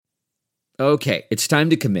Okay, it's time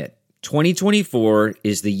to commit. 2024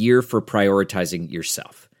 is the year for prioritizing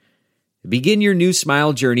yourself. Begin your new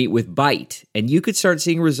smile journey with Byte, and you could start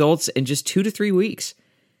seeing results in just 2 to 3 weeks.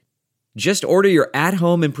 Just order your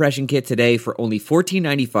at-home impression kit today for only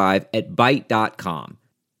 $14.95 at Byte.com.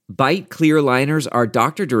 Byte clear liners are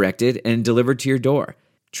doctor-directed and delivered to your door.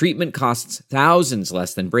 Treatment costs thousands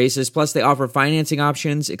less than braces, plus they offer financing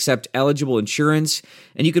options, accept eligible insurance,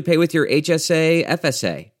 and you could pay with your HSA,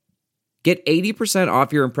 FSA. Get 80%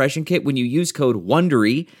 off your impression kit when you use code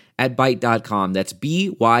WONDERY at Byte.com. That's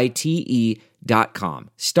BYTE.com.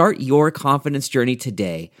 Start your confidence journey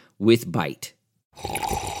today with Byte.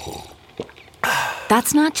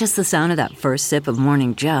 That's not just the sound of that first sip of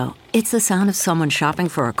Morning Joe. It's the sound of someone shopping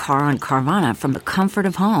for a car on Carvana from the comfort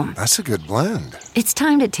of home. That's a good blend. It's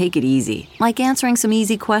time to take it easy, like answering some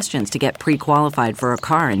easy questions to get pre-qualified for a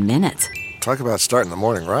car in minutes. Talk about starting the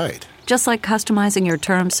morning right. Just like customizing your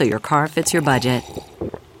terms so your car fits your budget.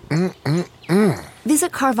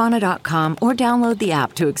 Visit Carvana.com or download the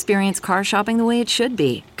app to experience car shopping the way it should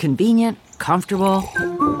be. Convenient, comfortable.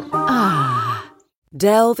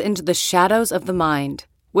 Delve into the shadows of the mind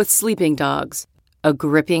with Sleeping Dogs, a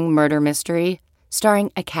gripping murder mystery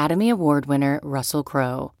starring Academy Award winner Russell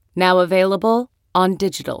Crowe. Now available on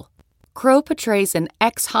digital. Crowe portrays an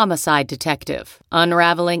ex-homicide detective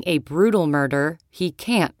unraveling a brutal murder he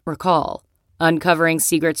can't recall. Uncovering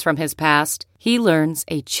secrets from his past, he learns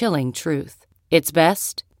a chilling truth. It's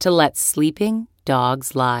best to let sleeping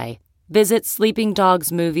dogs lie. Visit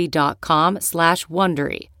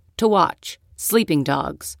sleepingdogsmovie.com/Wondery to watch Sleeping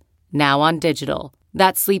Dogs, now on digital.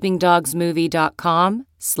 That's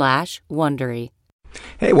sleepingdogsmovie.com/Wondery.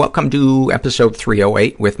 Hey, welcome to episode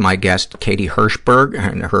 308 with my guest, Katie Hirschberg,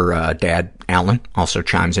 and her dad, Alan, also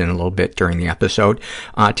chimes in a little bit during the episode.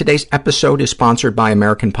 Today's episode is sponsored by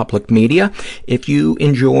American Public Media. If you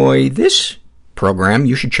enjoy this program,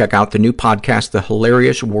 you should check out the new podcast, The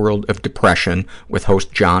Hilarious World of Depression, with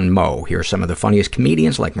host John Moe. Here are some of the funniest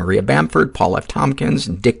comedians like Maria Bamford, Paul F. Tompkins,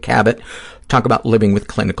 and Dick Cavett talk about living with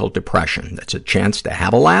clinical depression. That's a chance to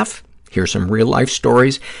have a laugh, hear some real-life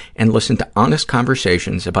stories, and listen to honest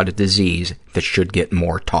conversations about a disease that should get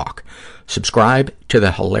more talk. Subscribe to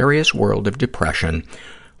The Hilarious World of Depression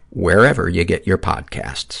wherever you get your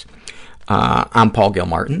podcasts. I'm Paul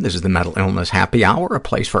Gilmartin. This is the Mental Illness Happy Hour, a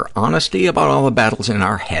place for honesty about all the battles in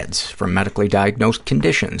our heads, from medically diagnosed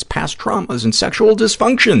conditions, past traumas, and sexual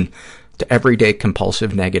dysfunction, to everyday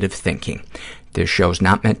compulsive negative thinking. This show's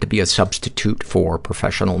not meant to be a substitute for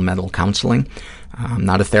professional mental counseling. I'm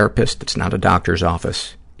not a therapist. It's not a doctor's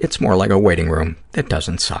office. It's more like a waiting room that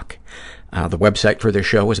doesn't suck. The website for this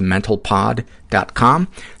show is mentalpod.com.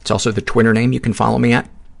 It's also the Twitter name you can follow me at.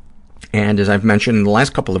 And as I've mentioned in the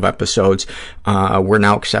last couple of episodes, we're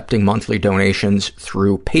now accepting monthly donations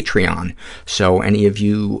through Patreon. So any of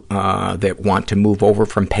you that want to move over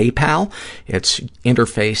from PayPal, its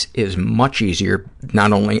interface is much easier,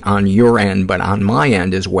 not only on your end, but on my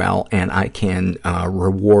end as well. And I can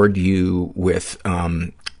reward you with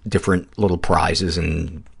different little prizes,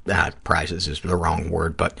 and prizes is the wrong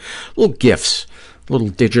word, but little gifts, little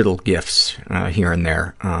digital gifts here and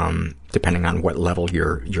there, depending on what level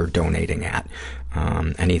you're donating at.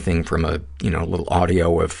 Anything from a little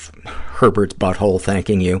audio of Herbert's butthole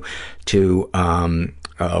thanking you to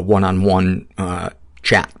a one-on-one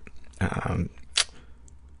chat. And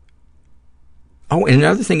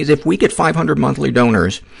another thing is, if we get 500 monthly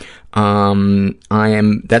donors,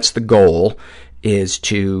 that's the goal, is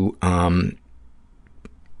to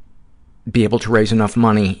be able to raise enough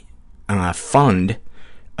money, fund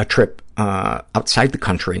a trip outside the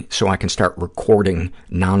country so I can start recording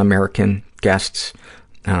non-American guests,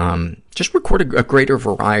 just record a greater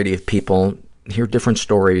variety of people, hear different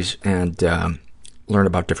stories, and learn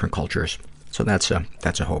about different cultures. So that's a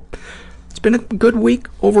hope. It's been a good week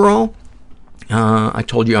overall. I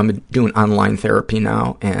told you I'm doing online therapy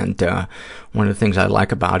now, and one of the things I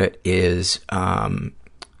like about it is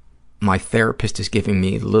my therapist is giving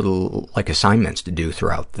me little assignments to do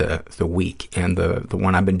throughout the week. And the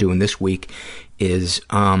one I've been doing this week is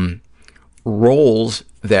roles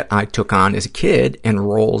that I took on as a kid and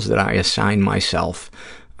roles that I assign myself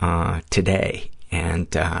today. And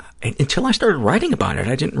until I started writing about it,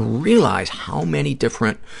 I didn't realize how many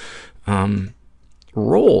different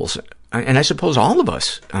roles, and I suppose all of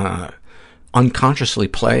us unconsciously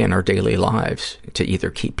play in our daily lives to either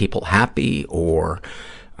keep people happy or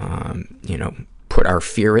put our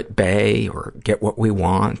fear at bay or get what we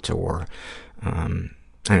want, or,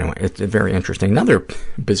 Anyway, it's very interesting. Another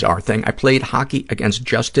bizarre thing, I played hockey against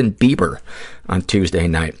Justin Bieber on Tuesday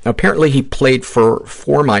night. Apparently he played for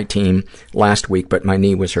my team last week, but my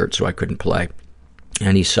knee was hurt, so I couldn't play.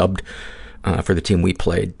 And he subbed for the team we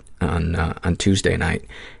played on Tuesday night.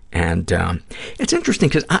 And it's interesting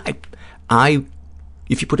because I,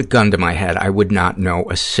 if you put a gun to my head, I would not know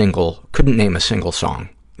couldn't name a single song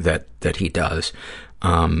that he does.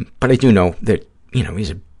 But I do know that,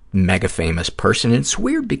 he's a mega famous person. And it's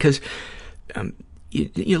weird because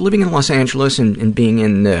you're living in Los Angeles and being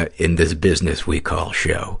in this business we call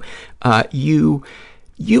show. You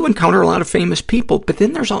encounter a lot of famous people, but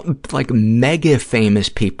then there's like mega famous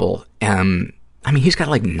people. He's got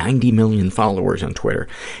like 90 million followers on Twitter.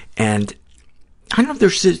 And I don't know,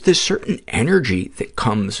 there's this certain energy that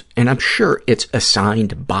comes, and I'm sure it's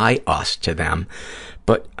assigned by us to them.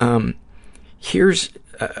 But here's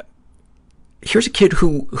a kid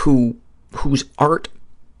whose art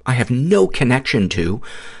I have no connection to,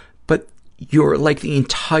 but you're like the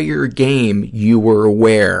entire game you were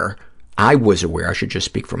aware, I was aware, I should just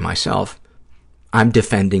speak for myself, I'm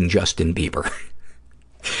defending Justin Bieber.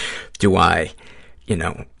 Do I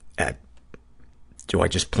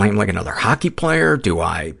just play him like another hockey player? Do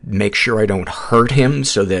I make sure I don't hurt him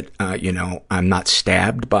so that, I'm not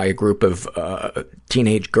stabbed by a group of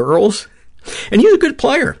teenage girls? And he's a good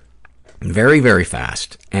player. Very, very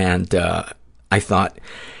fast. And I thought,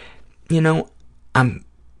 I'm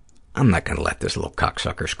not going to let this little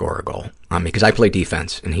cocksucker score a goal on me, because I play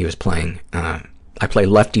defense and he was playing, I play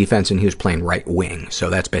left defense and he was playing right wing. So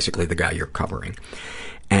that's basically the guy you're covering.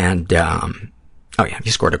 And,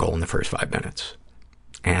 he scored a goal in the first 5 minutes.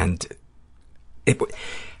 And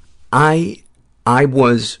I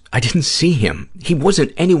didn't see him. He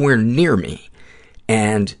wasn't anywhere near me.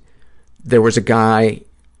 And there was a guy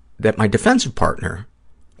that my defensive partner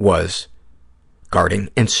was guarding,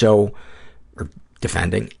 or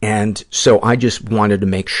defending. And so I just wanted to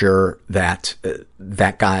make sure that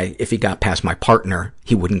that guy, if he got past my partner,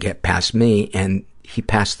 he wouldn't get past me. And he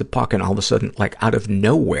passed the puck, and all of a sudden, like out of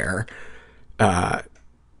nowhere,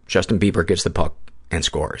 Justin Bieber gets the puck and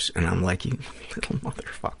scores. And I'm like, you little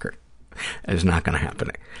motherfucker. That is not going to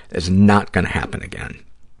happen. It's not going to happen again.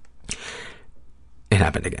 It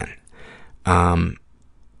happened again.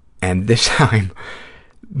 And this time,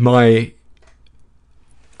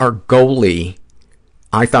 our goalie,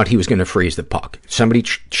 I thought he was going to freeze the puck. Somebody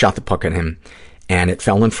shot the puck at him, and it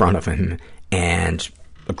fell in front of him, and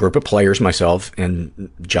a group of players, myself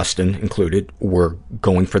and Justin included, were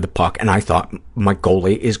going for the puck, and I thought my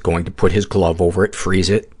goalie is going to put his glove over it,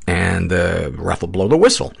 freeze it, and the ref will blow the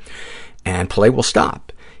whistle, and play will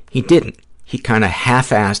stop. He didn't. He kind of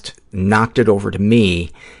half-assed, knocked it over to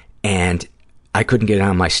me, and I couldn't get it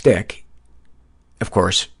on my stick. Of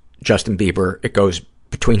course, Justin Bieber, it goes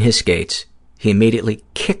between his skates. He immediately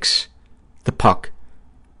kicks the puck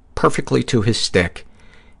perfectly to his stick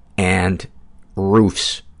and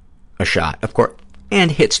roofs a shot, of course,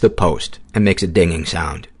 and hits the post and makes a dinging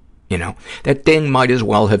sound. That ding might as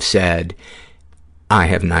well have said, I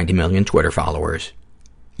have 90 million Twitter followers.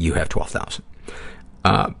 You have 12,000.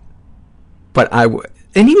 And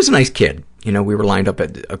he was a nice kid. We were lined up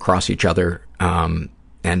across each other, and,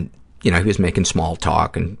 he was making small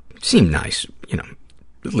talk and seemed nice,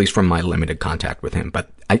 at least from my limited contact with him. But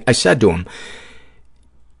I said to him,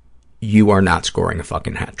 you are not scoring a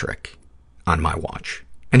fucking hat trick on my watch.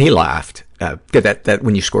 And he laughed. That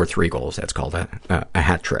when you score 3 goals, that's called a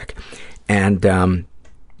hat trick. And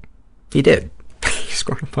he did. He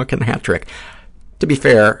scored a fucking hat trick. To be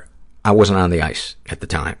fair, I wasn't on the ice at the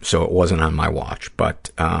time, so it wasn't on my watch. But,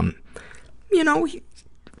 I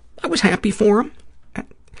was happy for him.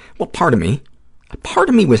 Well, part of me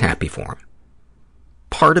was happy for him.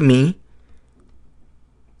 Part of me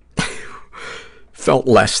felt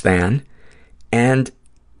less than. And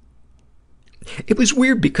it was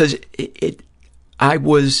weird because I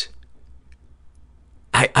was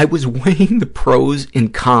weighing the pros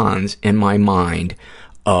and cons in my mind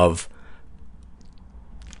of,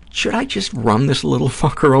 should I just run this little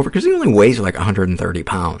fucker over? Because he only weighs like 130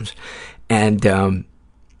 pounds. And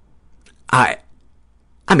I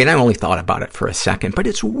only thought about it for a second, but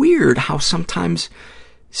it's weird how sometimes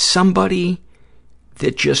somebody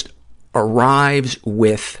that just arrives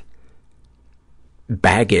with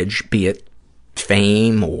baggage, be it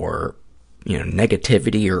fame or,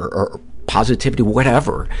 negativity or positivity,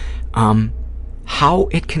 whatever, how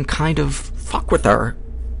it can kind of fuck with our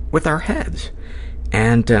heads.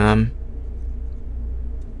 And, I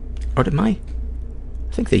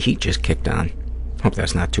think the heat just kicked on. Hope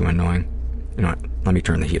that's not too annoying. You know what? Let me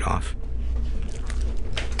turn the heat off.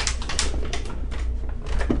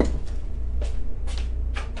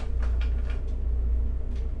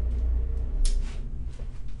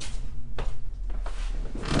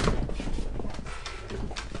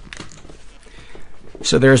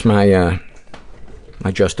 So there's my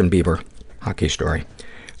my Justin Bieber hockey story.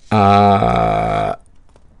 I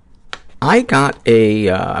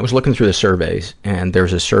was looking through the surveys, and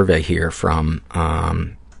there's a survey here from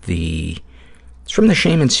it's from the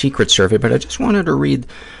Shame and Secret survey, but I just wanted to read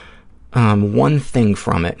one thing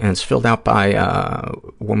from it, and it's filled out by a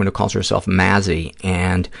woman who calls herself Mazzy,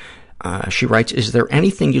 and she writes, is there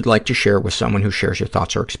anything you'd like to share with someone who shares your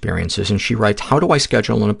thoughts or experiences? And she writes, how do I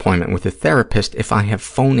schedule an appointment with a therapist if I have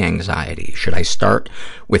phone anxiety? Should I start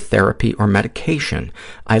with therapy or medication?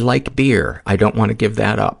 I like beer. I don't want to give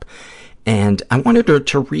that up. And I wanted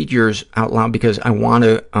to read yours out loud because I want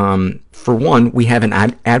to, for one, we have an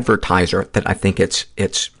advertiser that I think this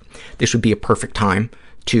would be a perfect time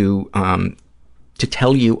to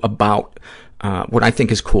tell you about what I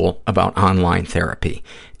think is cool about online therapy.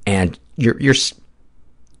 And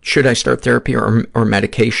should I start therapy or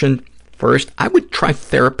medication first? I would try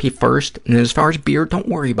therapy first. And as far as beer, don't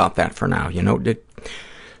worry about that for now. You know,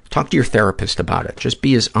 talk to your therapist about it. Just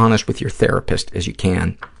be as honest with your therapist as you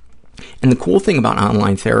can. And the cool thing about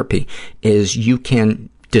online therapy is you can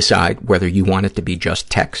decide whether you want it to be just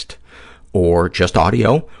text or just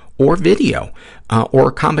audio or video, or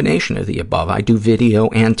a combination of the above. I do video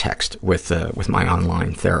and text with my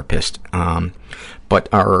online therapist. But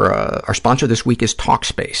our sponsor this week is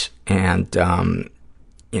Talkspace. And,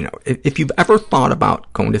 you know, if you've ever thought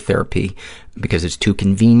about going to therapy because it's too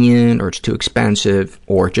convenient or it's too expensive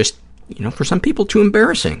or just, you know, for some people too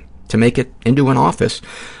embarrassing to make it into an office,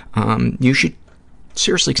 you should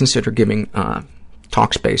seriously consider giving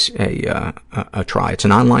Talkspace a try. It's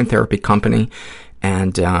an online therapy company,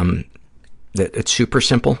 and it's super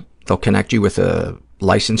simple. They'll connect you with a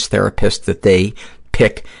licensed therapist that they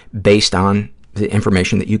pick based on the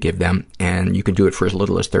information that you give them, and you can do it for as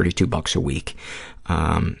little as $32 a week.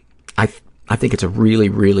 I think it's a really,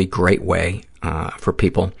 really great way for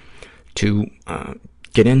people to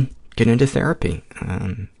get into therapy,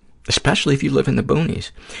 especially if you live in the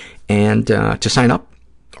boonies. And to sign up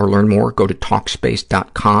or learn more, go to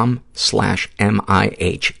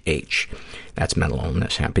Talkspace.com/MIHH. That's Mental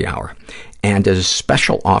Illness Happy Hour. And as a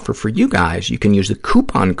special offer for you guys, you can use the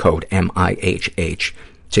coupon code MIHH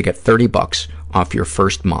to get $30 off your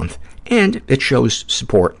first month. And it shows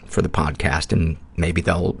support for the podcast, and maybe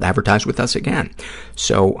they'll advertise with us again.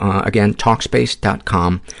 So, again,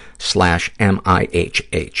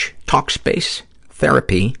 Talkspace.com/MIHH. Talkspace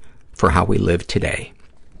Therapy for how we live today.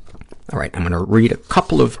 All right, I'm going to read a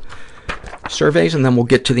couple of surveys, and then we'll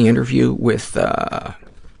get to the interview with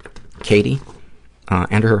Katie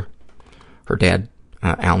and her dad,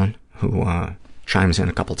 Alan, who chimes in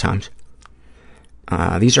a couple times.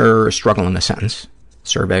 These are struggle in a sentence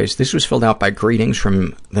surveys. This was filled out by Greetings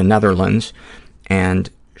from the Netherlands, and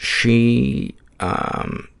she...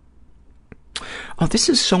 this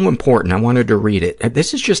is so important. I wanted to read it.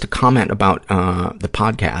 This is just a comment about the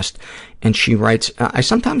podcast, and she writes, I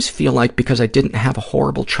sometimes feel like because I didn't have a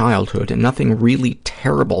horrible childhood and nothing really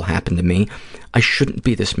terrible happened to me, I shouldn't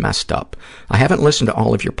be this messed up. I haven't listened to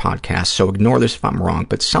all of your podcasts, so ignore this if I'm wrong,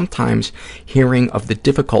 but sometimes hearing of the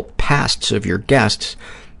difficult pasts of your guests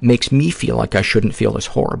makes me feel like I shouldn't feel as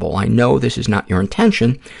horrible. I know this is not your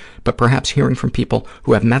intention, but perhaps hearing from people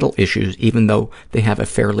who have mental issues, even though they have a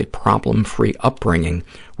fairly problem-free upbringing,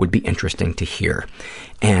 would be interesting to hear.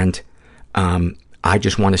 And I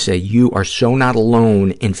just want to say you are so not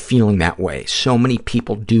alone in feeling that way. So many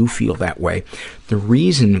people do feel that way. The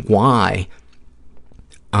reason why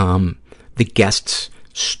the guests'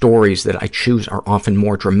 stories that I choose are often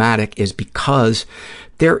more dramatic is because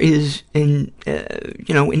there is an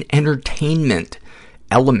entertainment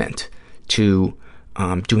element to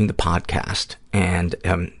doing the podcast, and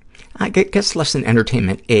I guess less than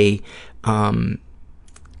entertainment, to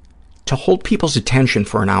hold people's attention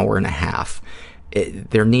for an hour and a half.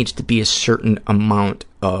 There needs to be a certain amount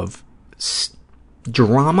of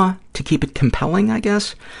drama to keep it compelling, I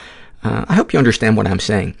guess. I hope you understand what I'm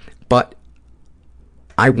saying, but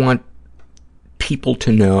I want people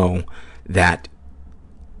to know that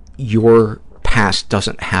your past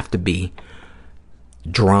doesn't have to be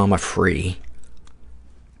drama-free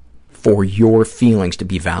for your feelings to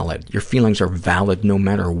be valid. Your feelings are valid no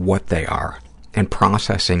matter what they are, and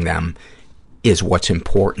processing them is what's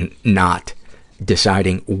important, not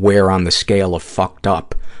deciding where on the scale of fucked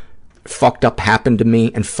up happened to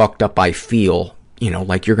me and fucked up I feel,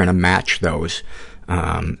 like you're going to match those.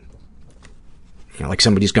 Like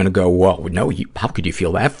somebody's going to go, well, no, how could you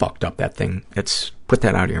feel that fucked up, that thing? Put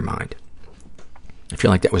that out of your mind. I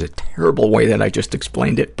feel like that was a terrible way that I just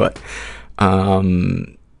explained it, but that'll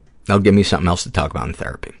give me something else to talk about in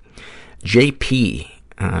therapy. JP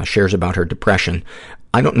shares about her depression.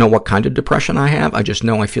 I don't know what kind of depression I have. I just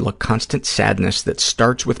know I feel a constant sadness that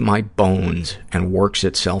starts with my bones and works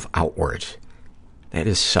itself outwards. That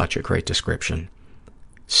is such a great description.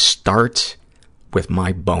 Starts with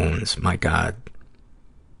my bones. My God.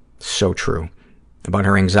 So true. About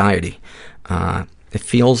her anxiety. It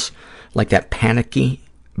feels like that panicky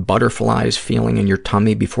butterflies feeling in your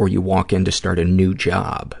tummy before you walk in to start a new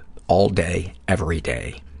job. All day, every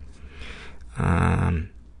day.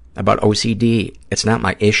 About OCD, it's not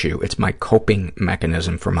my issue. It's my coping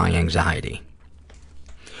mechanism for my anxiety.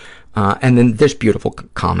 And then this beautiful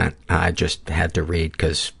comment I just had to read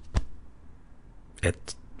because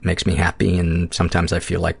it makes me happy, and sometimes I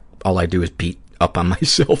feel like all I do is beat up on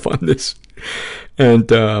myself on this.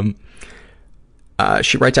 And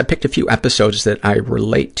she writes, I picked a few episodes that I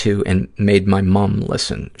relate to and made my mom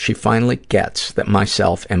listen. She finally gets that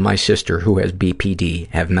myself and my sister, who has BPD,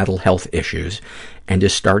 have mental health issues and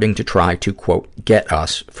is starting to try to, quote, get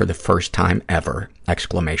us for the first time ever,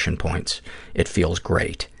 exclamation points. It feels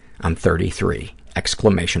great. I'm 33,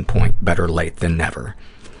 exclamation point, better late than never.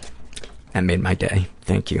 That made my day.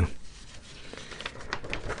 Thank you.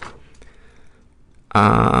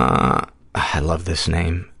 I love this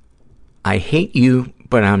name. I hate you,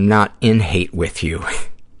 but I'm not in hate with you.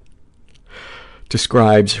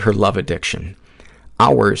 Describes her love addiction.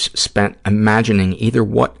 Hours spent imagining either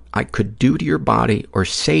what I could do to your body or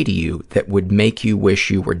say to you that would make you wish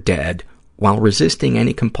you were dead, while resisting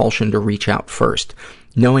any compulsion to reach out first,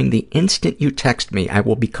 knowing the instant you text me I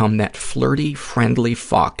will become that flirty, friendly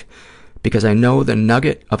fuck, because I know the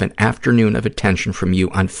nugget of an afternoon of attention from you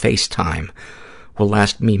on FaceTime will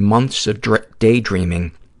last me months of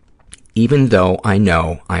daydreaming, even though I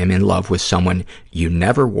know I am in love with someone you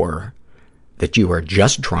never were, that you are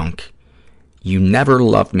just drunk, you never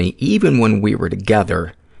loved me even when we were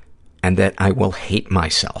together, and that I will hate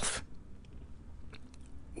myself.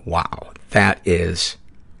 Wow, that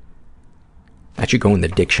should go in the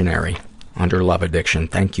dictionary under love addiction.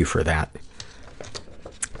 Thank you for that.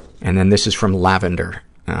 And then this is from Lavender,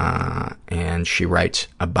 and she writes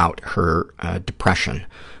about her depression.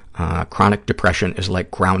 Chronic depression is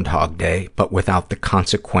like Groundhog Day, but without the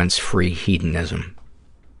consequence-free hedonism.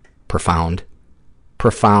 Profound.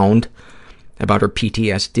 About her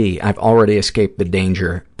PTSD. I've already escaped the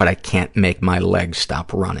danger, but I can't make my legs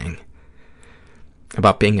stop running.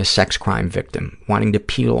 About being a sex crime victim, wanting to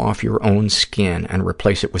peel off your own skin and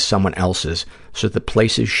replace it with someone else's so the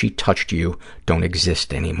places she touched you don't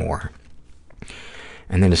exist anymore.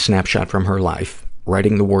 And then a snapshot from her life,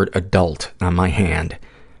 writing the word adult on my hand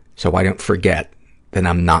so I don't forget that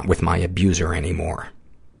I'm not with my abuser anymore.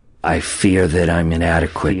 I fear that I'm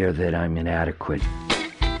inadequate.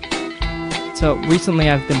 So recently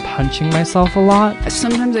I've been punching myself a lot.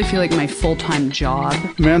 Sometimes I feel like my full-time job,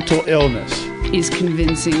 mental illness, is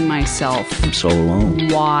convincing myself I'm so alone.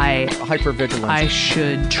 Why hypervigilance. I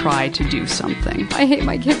should try to do something. I hate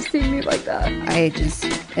my kids seeing me like that. I just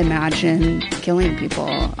imagine killing people.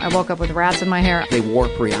 I woke up with rats in my hair. They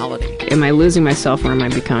warp reality. Am I losing myself or am I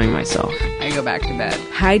becoming myself? I go back to bed.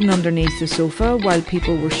 Hiding underneath the sofa while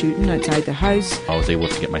people were shooting outside the house. I was able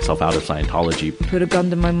to get myself out of Scientology. Put a gun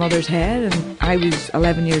to my mother's head, and I was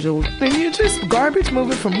 11 years old. And you're just garbage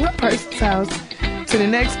moving from one person's house to the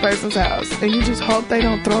next person's house, and you just hope they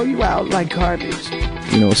don't throw you out like garbage.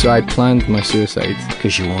 So I planned my suicide.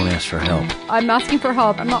 Because you won't ask for help. I'm asking for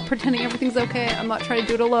help. I'm not pretending everything's okay. I'm not trying to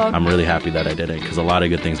do it alone. I'm really happy that I did it, because a lot of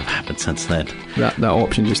good things have happened since then. That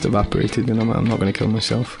option just evaporated, and I'm not going to kill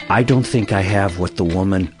myself. I don't think I have what the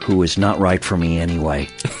woman who is not right for me anyway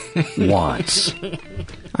wants.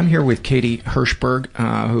 I'm here with Katie Hirschberg,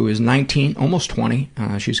 who is 19, almost 20.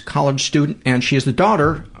 She's a college student, and she is the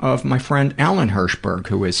daughter of my friend Alan Hirschberg,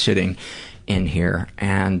 who is sitting in here.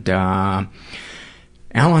 And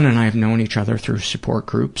Alan and I have known each other through support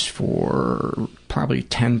groups for probably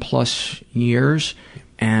 10-plus years,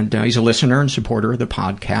 and he's a listener and supporter of the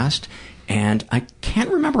podcast. And I can't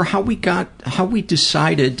remember how we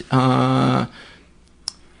decided. I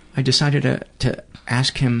decided to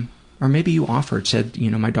ask him, or maybe you said,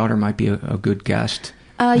 my daughter might be a good guest.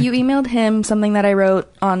 You emailed him something that I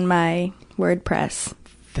wrote on my WordPress.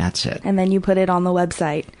 That's it. And then you put it on the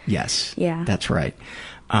website. Yes. Yeah. That's right.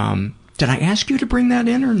 Did I ask you to bring that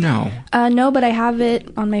in or no? No, but I have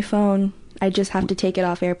it on my phone. I just have to take it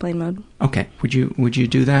off airplane mode. Okay. Would you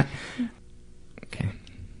do that? Okay.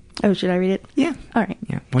 Oh, should I read it? Yeah. All right.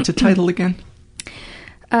 Yeah. What's the title again?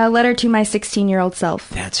 Letter to my 16-year-old self.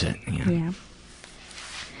 That's it. Yeah.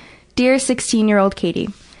 Dear 16-year-old Katie,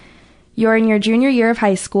 you're in your junior year of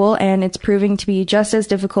high school, and it's proving to be just as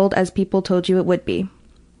difficult as people told you it would be.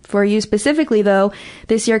 For you specifically, though,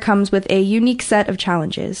 this year comes with a unique set of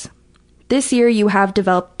challenges. This year you have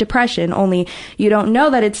developed depression, only you don't know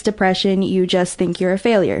that it's depression, you just think you're a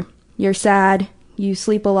failure. You're sad, you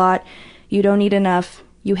sleep a lot, you don't eat enough,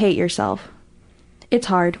 you hate yourself. It's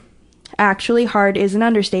hard. Actually, hard is an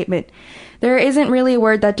understatement. There isn't really a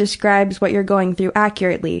word that describes what you're going through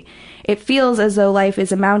accurately. It feels as though life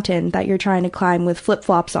is a mountain that you're trying to climb with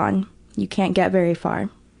flip-flops on. You can't get very far.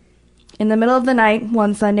 In the middle of the night,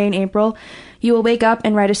 one Sunday in April, you will wake up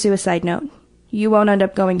and write a suicide note. You won't end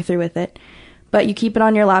up going through with it, but you keep it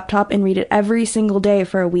on your laptop and read it every single day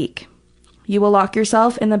for a week. You will lock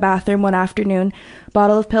yourself in the bathroom one afternoon,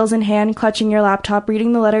 bottle of pills in hand, clutching your laptop,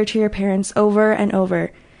 reading the letter to your parents over and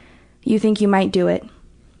over. You think you might do it.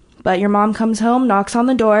 But your mom comes home, knocks on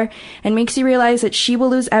the door, and makes you realize that she will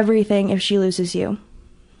lose everything if she loses you.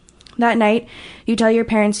 That night, you tell your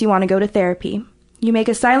parents you want to go to therapy. You make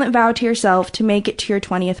a silent vow to yourself to make it to your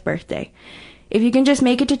 20th birthday. If you can just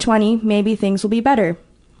make it to 20, maybe things will be better.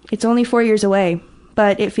 It's only 4 years away,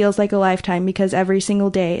 but it feels like a lifetime because every single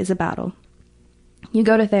day is a battle. You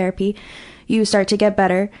go to therapy, you start to get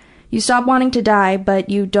better, you stop wanting to die, but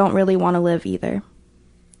you don't really want to live either.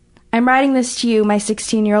 I'm writing this to you, my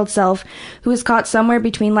 16-year-old self, who is caught somewhere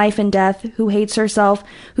between life and death, who hates herself,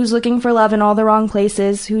 who's looking for love in all the wrong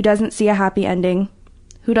places, who doesn't see a happy ending,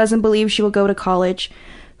 who doesn't believe she will go to college,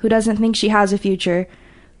 who doesn't think she has a future,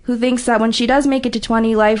 who thinks that when she does make it to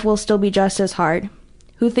 20, life will still be just as hard,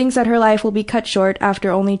 who thinks that her life will be cut short after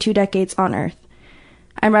only 2 decades on Earth.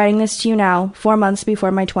 I'm writing this to you now, 4 months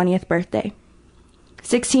before my 20th birthday.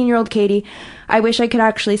 16-year-old Katie, I wish I could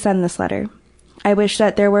actually send this letter. I wish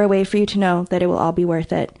that there were a way for you to know that it will all be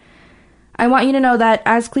worth it. I want you to know that,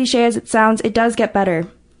 as cliche as it sounds, it does get better.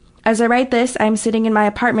 As I write this, I'm sitting in my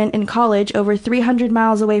apartment in college over 300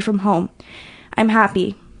 miles away from home. I'm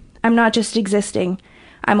happy. I'm not just existing.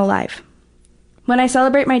 I'm alive. When I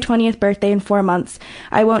celebrate my 20th birthday in 4 months,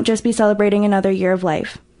 I won't just be celebrating another year of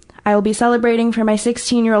life. I will be celebrating for my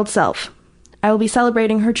 16-year-old self. I will be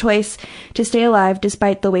celebrating her choice to stay alive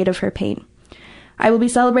despite the weight of her pain. I will be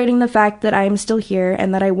celebrating the fact that I am still here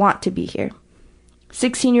and that I want to be here.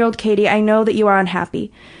 16-year-old Katie, I know that you are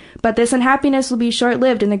unhappy, but this unhappiness will be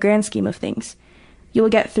short-lived in the grand scheme of things. You will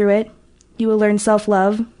get through it. You will learn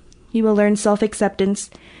self-love. You will learn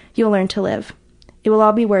self-acceptance. You will learn to live. It will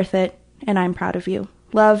all be worth it, and I'm proud of you.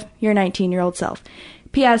 Love, your 19-year-old self.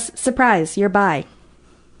 P.S. Surprise, you're bi.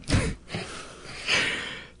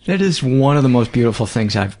 That is one of the most beautiful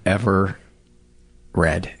things I've ever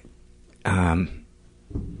read.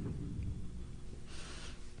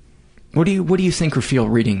 What do you think or feel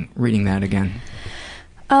reading that again?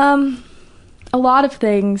 A lot of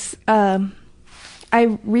things.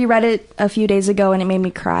 I reread it a few days ago and it made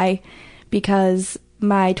me cry because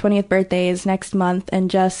my 20th birthday is next month, and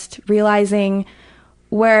just realizing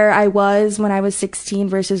where I was when I was 16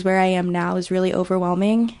 versus where I am now is really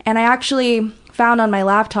overwhelming. And I actually found on my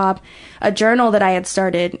laptop a journal that I had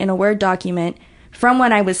started in a Word document from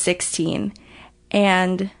when I was 16.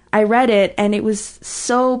 And I read it and it was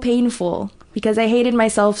so painful because I hated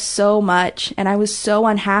myself so much and I was so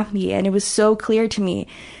unhappy and it was so clear to me.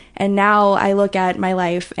 And now I look at my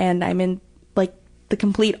life and I'm in like the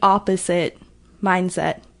complete opposite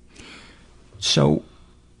mindset. So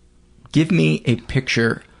give me a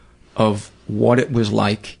picture of what it was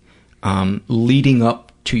like leading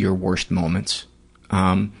up to your worst moments,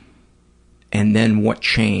 and then what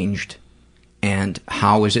changed, and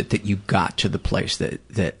how is it that you got to the place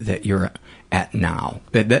that you're at now?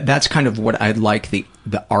 That's kind of what I'd like the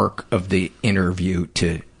arc of the interview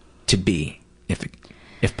to be,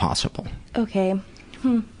 if possible. Okay.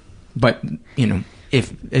 But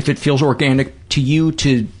if it feels organic to you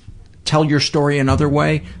to tell your story another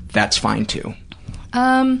way, that's fine too.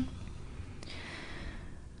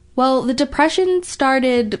 Well, the depression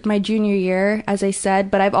started my junior year, as I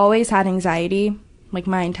said, but I've always had anxiety, like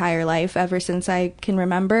my entire life. Ever since I can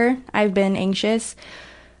remember, I've been anxious.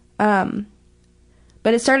 But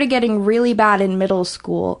it started getting really bad in middle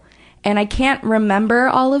school, and I can't remember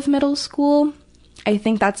all of middle school. I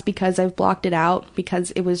think that's because I've blocked it out,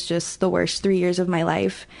 because it was just the worst 3 years of my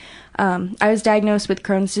life. I was diagnosed with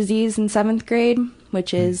Crohn's disease in 7th grade,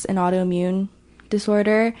 which is an autoimmune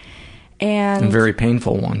disorder. And a very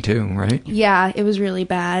painful one too, right? Yeah, it was really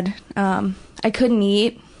bad. I couldn't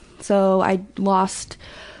eat, so I lost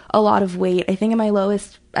a lot of weight. I think at my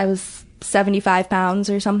lowest, I was 75 pounds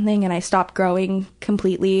or something, and I stopped growing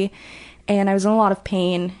completely. And I was in a lot of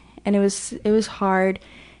pain, and it was hard.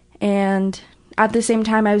 And at the same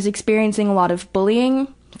time, I was experiencing a lot of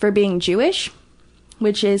bullying for being Jewish,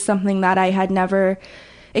 which is something that I had never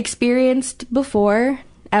experienced before.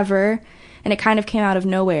 ever, and it kind of came out of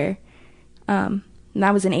nowhere. And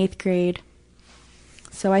that was in 8th grade.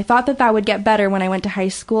 So I thought that that would get better when I went to high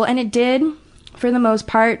school, and it did for the most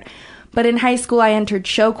part. But in high school, I entered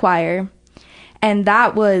show choir, and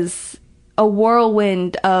that was a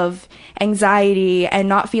whirlwind of anxiety and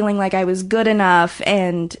not feeling like I was good enough,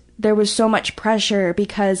 and there was so much pressure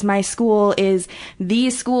because my school is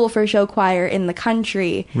the school for show choir in the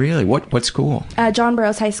country. Really? What school? John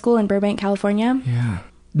Burroughs High School in Burbank, California. Yeah.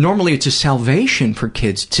 Normally it's a salvation for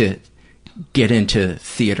kids to get into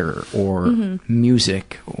theater or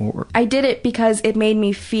music. Or I did it because it made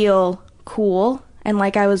me feel cool and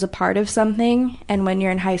like I was a part of something. And when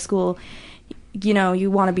you're in high school, you know,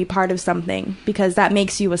 you want to be part of something because that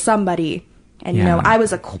makes you a somebody. And, you know, I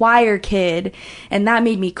was a choir kid, and that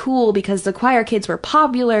made me cool because the choir kids were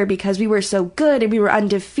popular because we were so good and we were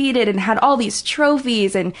undefeated and had all these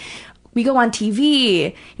trophies, and we go on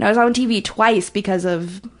TV. You know, I was on TV twice because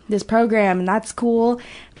of this program, and that's cool.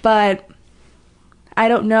 But I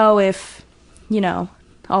don't know if, you know,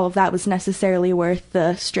 all of that was necessarily worth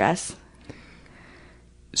the stress.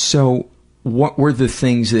 So what were the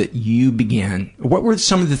things that you began? What were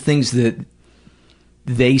some of the things that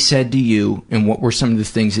they said to you, and what were some of the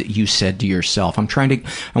things that you said to yourself? I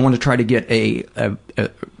want to try to get a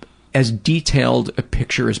as detailed a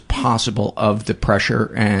picture as possible of the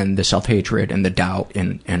pressure and the self-hatred and the doubt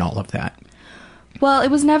and all of that. Well, it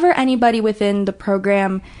was never anybody within the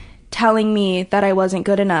program telling me that I wasn't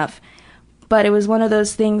good enough, but it was one of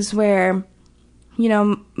those things where, you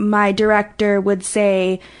know, my director would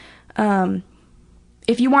say,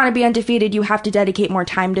 if you want to be undefeated, you have to dedicate more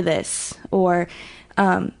time to this, or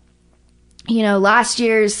you know, last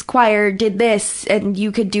year's choir did this and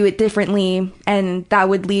you could do it differently and that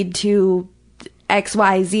would lead to X,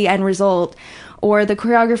 Y, Z end result. Or the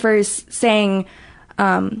choreographers saying,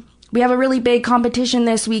 we have a really big competition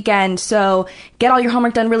this weekend, so get all your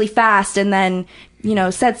homework done really fast and then, you know,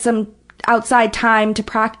 set some outside time to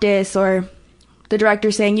practice. Or the director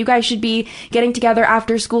saying, you guys should be getting together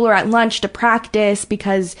after school or at lunch to practice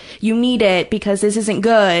because you need it because this isn't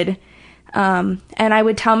good. And I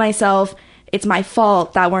would tell myself it's my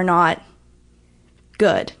fault that we're not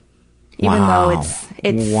good, even though it's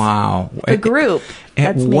the group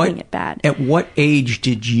that's making it bad. At what age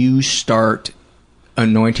did you start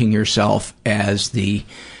anointing yourself as the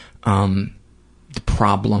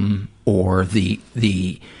problem or the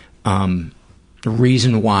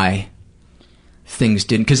reason why things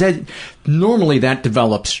didn't? Because normally that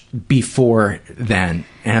develops before then.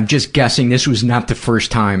 And I'm just guessing this was not the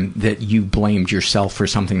first time that you blamed yourself for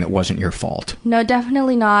something that wasn't your fault. No,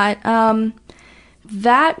 definitely not.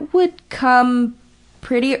 That would come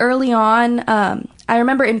pretty early on. I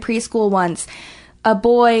remember in preschool once, a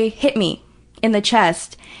boy hit me in the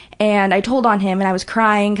chest. And I told on him, and I was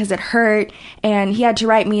crying because it hurt. And he had to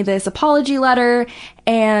write me this apology letter.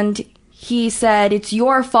 And he said, it's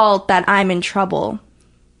your fault that I'm in trouble.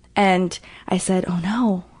 And I said, oh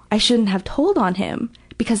no, I shouldn't have told on him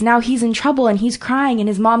because now he's in trouble and he's crying and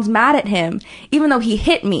his mom's mad at him, even though he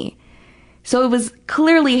hit me. So it was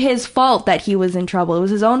clearly his fault that he was in trouble. It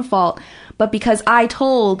was his own fault. But because I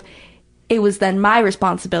told, it was then my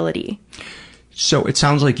responsibility. So it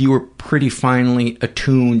sounds like you were pretty finely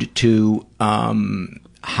attuned to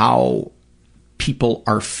how people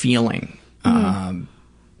are feeling.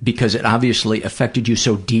 Because it obviously affected you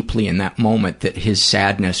so deeply in that moment that his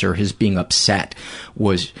sadness or his being upset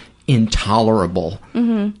was intolerable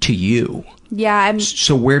to you. Yeah.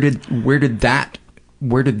 So where did that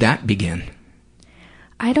begin?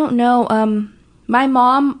 I don't know. My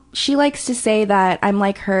mom, she likes to say that I'm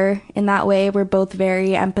like her in that way. We're both very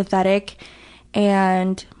empathetic.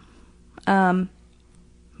 And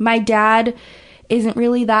my dad isn't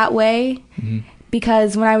really that way.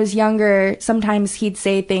 Because when I was younger, sometimes he'd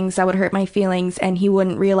say things that would hurt my feelings and he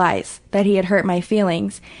wouldn't realize that he had hurt my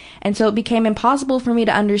feelings. And so it became impossible for me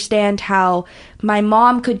to understand how my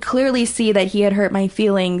mom could clearly see that he had hurt my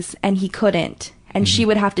feelings and he couldn't. And she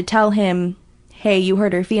would have to tell him, hey, you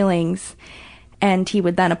hurt her feelings. And he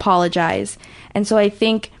would then apologize. And so I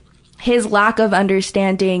think his lack of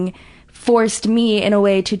understanding forced me in a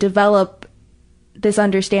way to develop this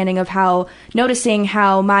understanding of noticing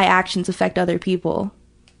how my actions affect other people.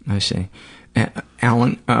 I see.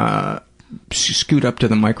 Alan, scoot up to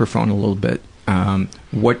the microphone a little bit.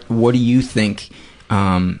 What do you think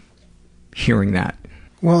hearing that?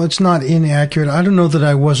 Well, it's not inaccurate. I don't know that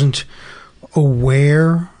I wasn't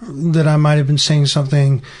aware that I might have been saying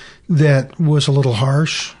something that was a little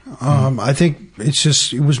harsh. I think it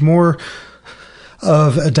was more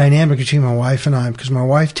of a dynamic between my wife and I, because my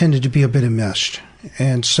wife tended to be a bit enmeshed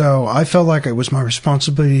And so I felt like it was my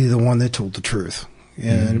responsibility, the one that told the truth.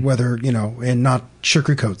 And whether, and not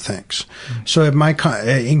sugarcoat things. So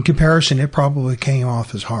in comparison, it probably came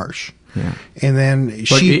off as harsh. Yeah. And then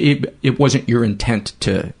but it wasn't your intent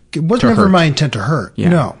to It was never my intent to hurt. Yeah.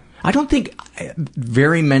 No. I don't think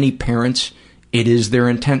very many parents, it is their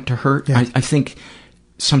intent to hurt. Yeah. I think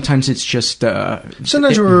sometimes it's just...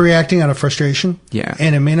 sometimes we're reacting out of frustration. Yeah.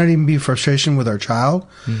 And it may not even be frustration with our child.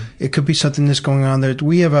 It could be something that's going on there.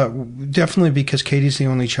 We have definitely, because Katie's the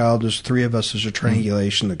only child, there's three of us, there's a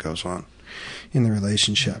triangulation that goes on in the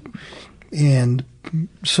relationship. And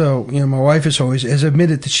so, my wife has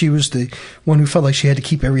admitted that she was the one who felt like she had to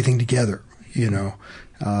keep everything together,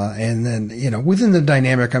 and then, within the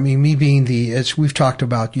dynamic, me being as we've talked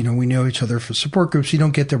about, we know each other for support groups. You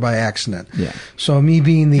don't get there by accident. Yeah. So me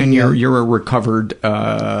being the... And you're a recovered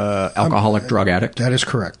alcoholic drug addict? That is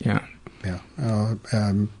correct. Yeah. Yeah.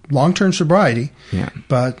 Long-term sobriety. Yeah.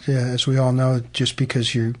 But as we all know, just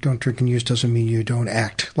because you don't drink and use doesn't mean you don't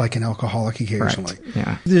act like an alcoholic occasionally. Right.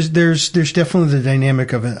 Yeah. There's definitely the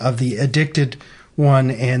dynamic of the addicted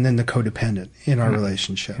one and then the codependent in our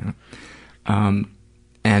relationship. Yeah.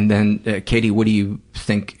 And then, Katie, what do you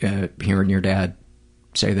think, hearing your dad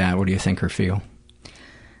say that? What do you think or feel? I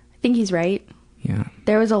think he's right. Yeah.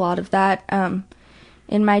 There was a lot of that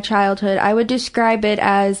in my childhood. I would describe it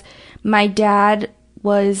as my dad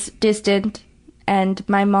was distant and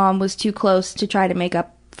my mom was too close to try to make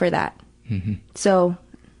up for that. Mm-hmm. So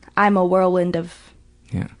I'm a whirlwind of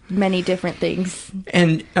many different things.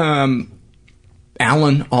 And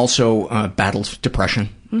Alan also battles depression.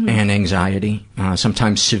 Mm-hmm. And anxiety,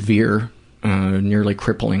 sometimes severe, nearly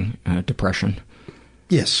crippling depression.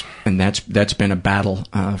 Yes. And that's been a battle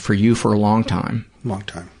for you for a long time. Long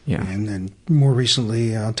time. Yeah. And then more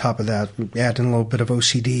recently, on top of that, adding a little bit of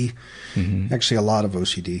OCD, actually a lot of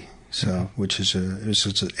OCD, which has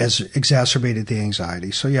exacerbated the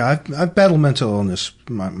anxiety. So yeah, I've battled mental illness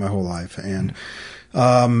my whole life, and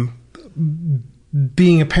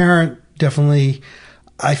being a parent, definitely,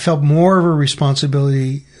 I felt more of a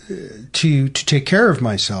responsibility to take care of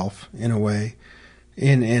myself in a way,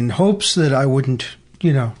 in hopes that I wouldn't,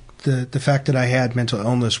 the fact that I had mental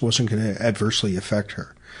illness wasn't going to adversely affect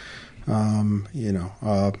her.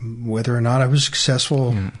 Whether or not I was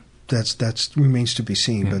successful, that's remains to be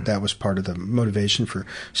seen. But that was part of the motivation for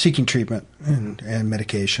seeking treatment and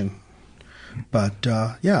medication. But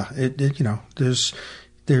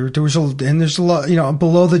there's a lot,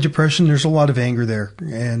 below the depression, there's a lot of anger there.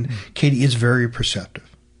 And Katie is very perceptive,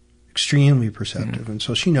 extremely perceptive. And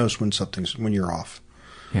so she knows when you're off.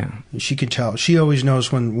 Yeah. And she can tell. She always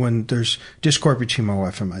knows when there's discord between my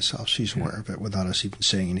wife and myself. She's aware of it without us even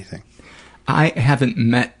saying anything. I haven't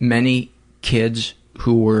met many kids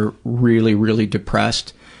who were really, really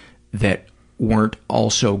depressed that weren't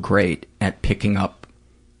also great at picking up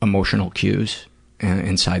emotional cues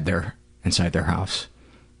inside their house.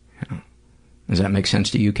 Yeah. Does that make sense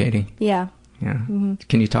to you, Katie? Yeah. Yeah. Mm-hmm.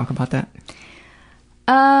 Can you talk about that?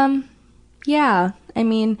 Yeah. I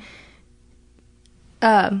mean,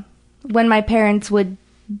 when my parents would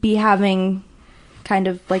be having kind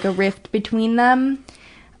of like a rift between them,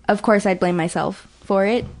 of course I'd blame myself for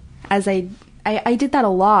it, as I did that a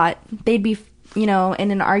lot. They'd be, in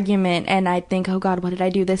an argument, and I'd think, oh God, what did I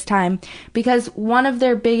do this time? Because one of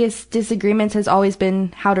their biggest disagreements has always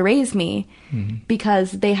been how to raise me,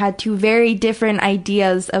 because they had two very different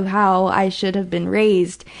ideas of how I should have been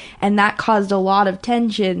raised, and that caused a lot of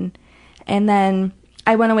tension. And then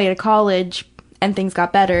I went away to college, and things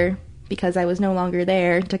got better because I was no longer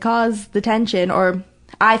there to cause the tension, or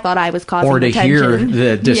I thought I was causing the tension. Or to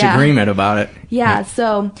hear the disagreement about it. Yeah,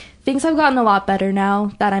 so things have gotten a lot better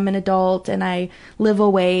now that I'm an adult and I live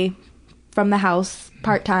away from the house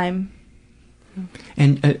part-time.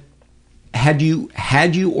 And had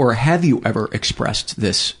you or have you ever expressed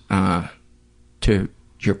this to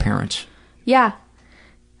your parents? Yeah,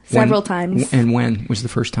 several times. And when was the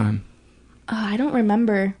first time? I don't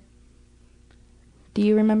remember. Do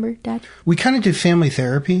you remember, Dad? We kind of did family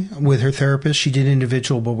therapy with her therapist. She did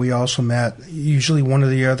individual, but we also met. Usually, one or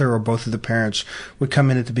the other, or both of the parents, would come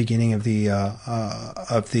in at the beginning of the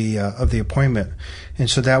appointment, and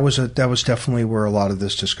so that was definitely where a lot of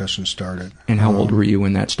this discussion started. And how old were you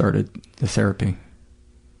when that started, the therapy?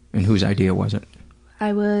 And whose idea was it?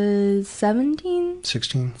 I was 17.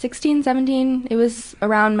 16. 16, 17. It was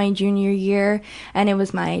around my junior year, and it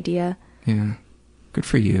was my idea. Yeah, good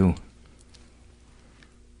for you.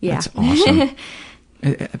 Yeah. That's awesome.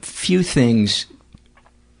 A few things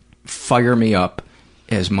fire me up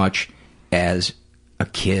as much as a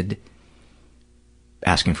kid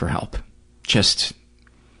asking for help. Just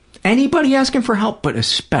Anybody asking for help, but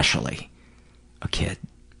especially a kid.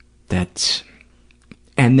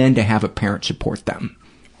 And then to have a parent support them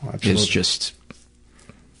is just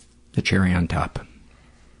the cherry on top.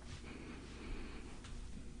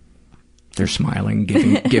 They're smiling,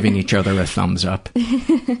 giving each other a thumbs up.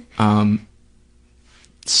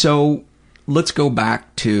 So let's go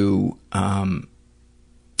back to,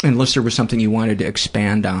 unless there was something you wanted to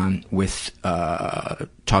expand on with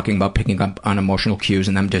talking about picking up on emotional cues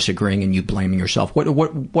and them disagreeing and you blaming yourself.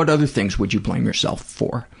 What other things would you blame yourself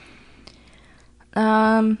for?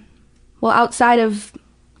 Well, outside of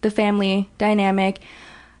the family dynamic,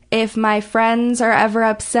 if my friends are ever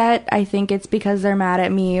upset, I think it's because they're mad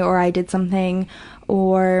at me or I did something,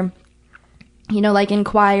 or, like in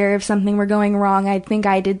choir, if something were going wrong, I think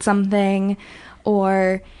I did something.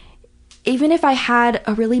 Or even if I had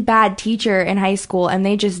a really bad teacher in high school and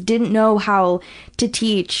they just didn't know how to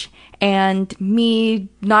teach and me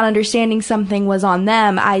not understanding something was on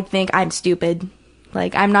them, I'd think I'm stupid.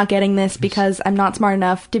 Like, I'm not getting this because I'm not smart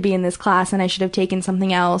enough to be in this class and I should have taken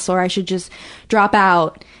something else, or I should just drop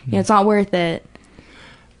out. It's not worth it.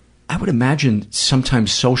 I would imagine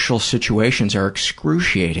sometimes social situations are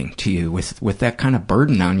excruciating to you with that kind of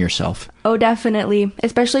burden on yourself. Oh, definitely.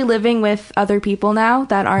 Especially living with other people now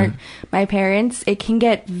that aren't my parents. It can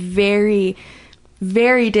get very,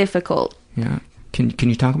 very difficult. Yeah. Can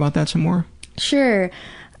you talk about that some more? Sure.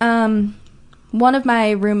 One of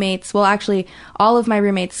my roommates, well, actually, all of my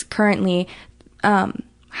roommates currently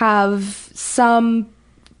have some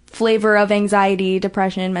flavor of anxiety,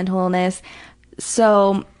 depression, mental illness.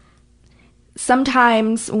 So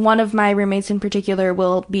sometimes one of my roommates in particular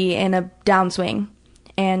will be in a downswing,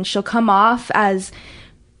 and she'll come off as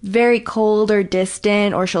very cold or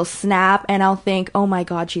distant, or she'll snap, and I'll think, oh my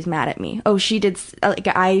God, she's mad at me. Oh,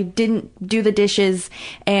 I didn't do the dishes,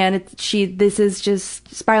 and this is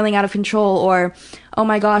just spiraling out of control. Or, oh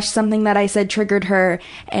my gosh, something that I said triggered her,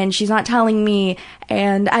 and she's not telling me,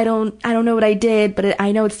 and I don't know what I did, but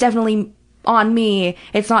I know it's definitely on me.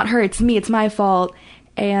 It's not her, it's me, it's my fault.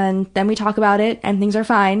 And then we talk about it, and things are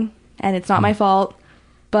fine, and it's not my fault,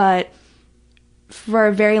 but for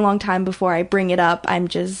a very long time before I bring it up, I'm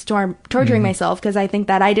just torturing myself because I think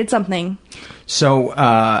that I did something. So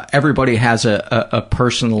everybody has a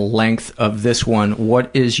personal length of this one.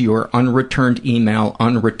 What is your unreturned email,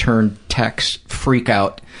 unreturned text freak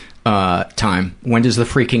out time? When does the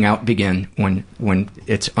freaking out begin when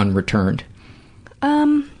it's unreturned?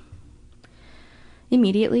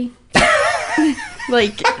 Immediately.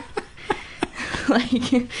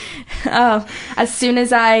 As soon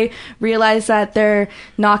as I realize that they're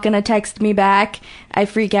not going to text me back, I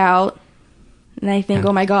freak out. And I think,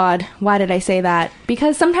 oh my God, why did I say that?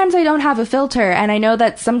 Because sometimes I don't have a filter. And I know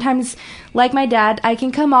that sometimes, like my dad, I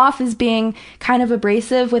can come off as being kind of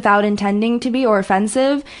abrasive without intending to be, or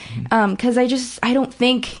offensive. Because I don't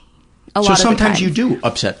think a lot of the time. So sometimes you do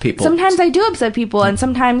upset people. Sometimes I do upset people. And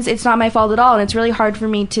sometimes it's not my fault at all. And it's really hard for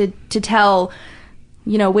me to tell,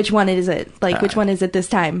 which one is it? Which one is it this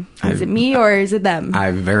time? Is it me or is it them? I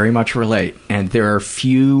very much relate. And there are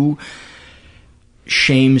few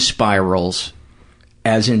shame spirals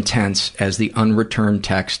as intense as the unreturned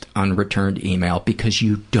text, unreturned email, because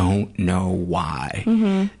you don't know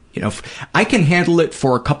why. I can handle it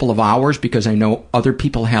for a couple of hours because I know other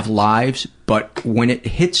people have lives, but when it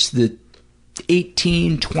hits the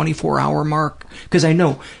 18, 24-hour mark, because I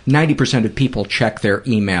know 90% of people check their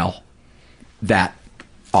email that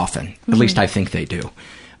often. At least I think they do.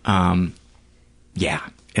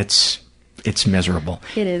 It's miserable.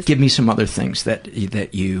 It is. Give me some other things that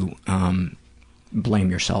you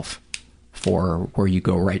blame yourself for, where you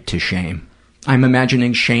go right to shame. I'm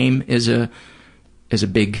imagining shame is a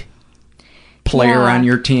big player on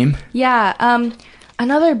your team. Yeah.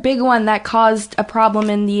 Another big one that caused a problem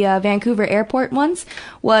in the Vancouver airport once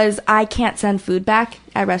was I can't send food back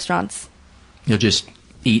at restaurants. You'll just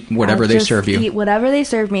eat whatever they serve you. Eat whatever they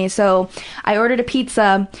serve me. So I ordered a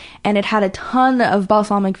pizza, and it had a ton of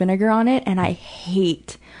balsamic vinegar on it, and I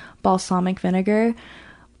hate balsamic vinegar.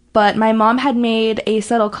 But my mom had made a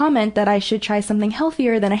subtle comment that I should try something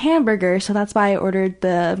healthier than a hamburger, so that's why I ordered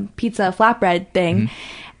the pizza flatbread thing.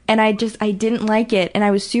 And I didn't like it, and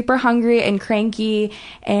I was super hungry and cranky,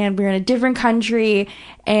 and we were in a different country,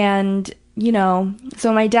 and,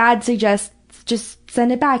 so my dad suggests just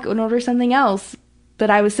send it back and order something else. But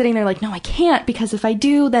I was sitting there like, no, I can't, because if I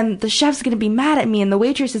do, then the chef's going to be mad at me, and the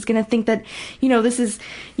waitress is going to think that, this is,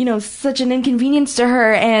 such an inconvenience to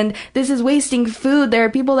her, and this is wasting food. There are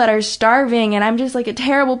people that are starving, and I'm just like a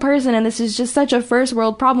terrible person, and this is just such a first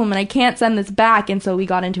world problem, and I can't send this back. And so we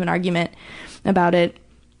got into an argument about it,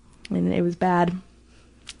 and it was bad.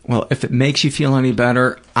 Well, if it makes you feel any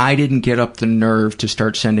better, I didn't get up the nerve to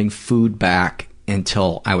start sending food back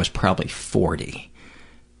until I was probably 40.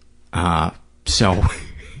 So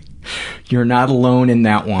you're not alone in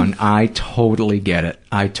that one. I totally get it.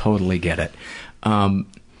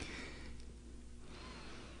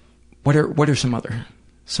 What are some other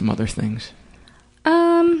things?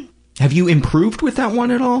 Have you improved with that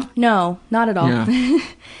one at all? No, not at all. Yeah.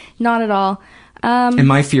 Not at all. And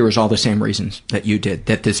my fear is all the same reasons that you did,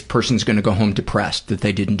 that this person's going to go home depressed, that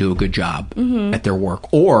they didn't do a good job at their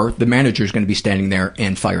work, or the manager's going to be standing there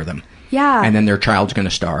and fire them. Yeah. And then their child's going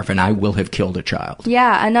to starve, and I will have killed a child.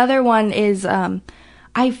 Yeah, another one is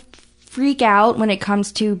I freak out when it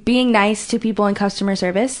comes to being nice to people in customer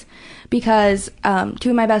service, because two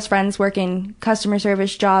of my best friends work in customer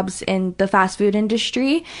service jobs in the fast food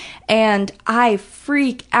industry, and I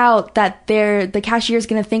freak out that the cashier is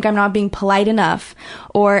going to think I'm not being polite enough,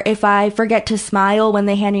 or if I forget to smile when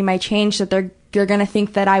they hand me my change, that they're going to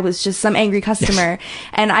think that I was just some angry customer. Yes.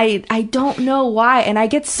 And I don't know why, and I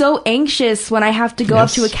get so anxious when I have to go up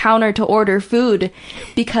to a counter to order food,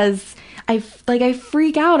 because I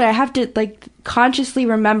freak out. I have to consciously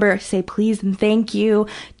remember, say please and thank you.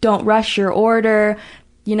 Don't rush your order.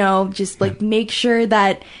 Just make sure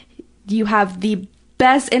that you have the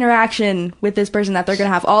best interaction with this person that they're going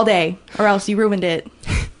to have all day, or else you ruined it.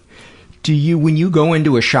 Do you, when you go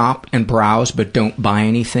into a shop and browse but don't buy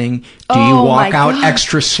anything, do you walk out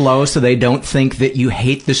extra slow so they don't think that you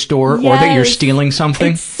hate the store or that you're stealing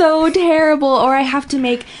something? It's so terrible. Or I have to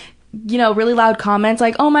make really loud comments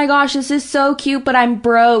like, oh my gosh, this is so cute, but I'm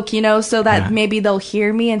broke, so that maybe they'll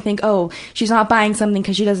hear me and think, oh, she's not buying something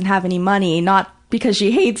because she doesn't have any money, not because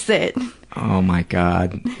she hates it. Oh my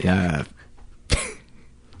God. Yeah.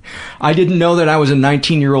 I didn't know that I was a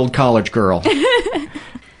 19-year-old college girl.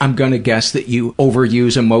 I'm going to guess that you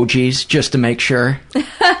overuse emojis just to make sure.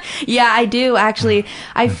 Yeah, I do, actually.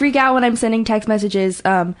 I freak out when I'm sending text messages.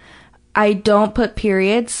 I don't put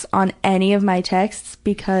periods on any of my texts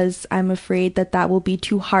because I'm afraid that will be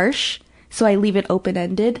too harsh. So I leave it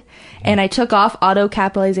open-ended. And I took off auto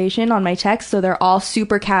capitalization on my texts, so they're all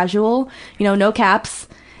super casual. No caps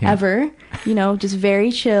ever. Just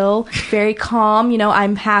very chill, very calm.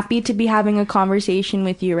 I'm happy to be having a conversation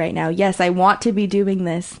with you right now. Yes, I want to be doing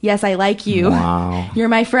this. Yes, I like you. Wow. You're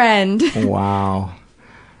my friend. Wow.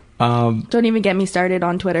 Don't even get me started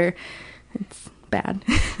on Twitter. It's bad.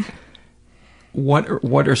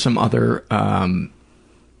 What are some other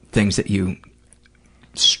things that you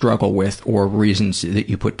struggle with, or reasons that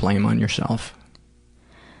you put blame on yourself?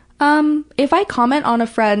 If I comment on a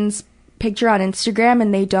friend's picture on Instagram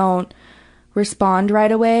and they don't respond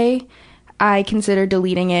right away, I consider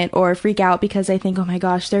deleting it or freak out because I think, oh my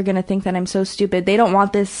gosh, they're going to think that I'm so stupid. They don't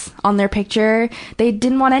want this on their picture. They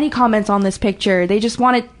didn't want any comments on this picture. They just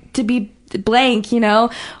want it to be blank,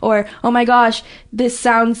 or, oh my gosh, this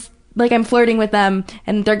sounds like I'm flirting with them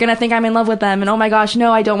and they're gonna think I'm in love with them, and oh my gosh,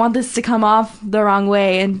 no, I don't want this to come off the wrong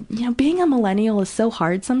way. And being a millennial is so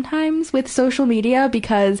hard sometimes with social media,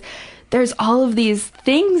 because there's all of these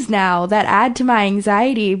things now that add to my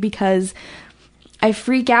anxiety, because I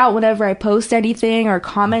freak out whenever I post anything or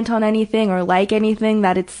comment on anything or like anything,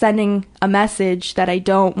 that it's sending a message that I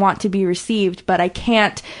don't want to be received. But I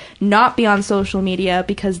can't not be on social media,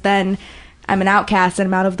 because then I'm an outcast and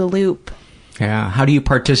I'm out of the loop. Yeah. How do you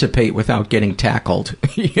participate without getting tackled?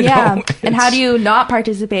 And how do you not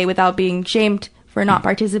participate without being shamed for not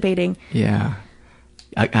participating? Yeah.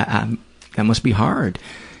 That must be hard.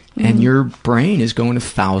 Mm-hmm. And your brain is going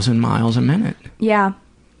 1,000 miles a minute. Yeah.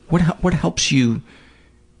 What helps you?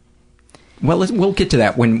 Well, we'll get to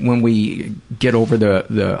that when we get over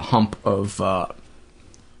the hump of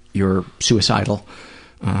your suicidal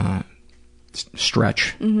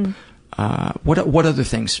stretch. Mm-hmm. What other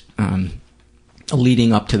things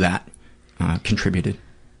leading up to that contributed?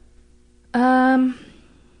 Gosh,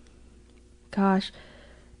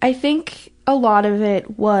 I think a lot of the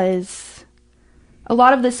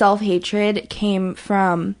self-hatred came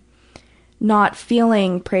from not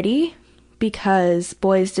feeling pretty, because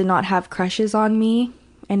boys did not have crushes on me,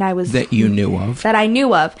 and I was that you knew of, that I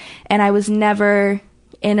knew of, and I was never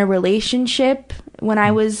in a relationship when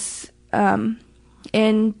I was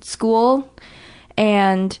in school,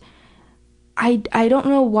 and I don't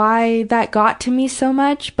know why that got to me so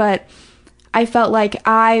much, but I felt like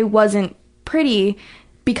I wasn't pretty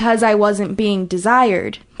because I wasn't being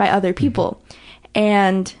desired by other people.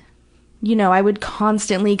 And you know, I would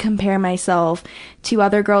constantly compare myself to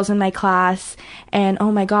other girls in my class. And,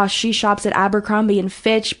 oh my gosh, she shops at Abercrombie and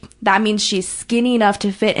Fitch. That means she's skinny enough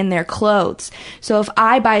to fit in their clothes. So if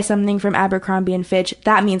I buy something from Abercrombie and Fitch,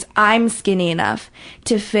 that means I'm skinny enough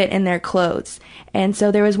to fit in their clothes. And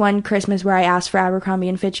so there was one Christmas where I asked for Abercrombie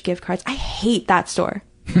and Fitch gift cards. I hate that store.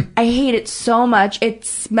 I hate it so much. It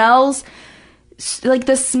smells like,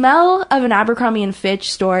 the smell of an Abercrombie and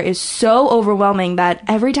Fitch store is so overwhelming that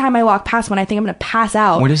every time I walk past one, I think I'm going to pass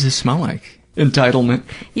out. What does this smell like? Entitlement.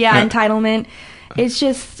 Yeah, entitlement. It's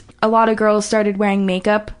just a lot of girls started wearing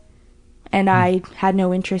makeup, and I had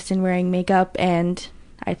no interest in wearing makeup, and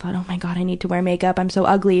I thought, oh my God, I need to wear makeup. I'm so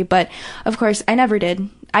ugly. But of course, I never did.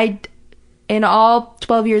 In all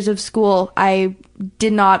 12 years of school, I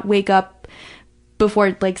did not wake up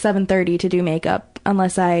before like 7:30 to do makeup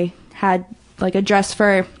unless I had like a dress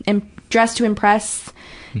to impress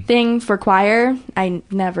thing for choir. I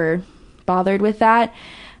never bothered with that.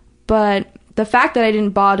 But the fact that I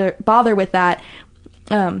didn't bother with that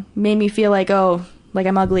made me feel like, oh, like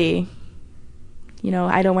I'm ugly. You know,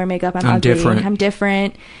 I don't wear makeup. I'm ugly. Different. I'm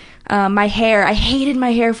different. My hair. I hated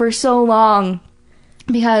my hair for so long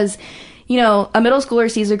because, you know, a middle schooler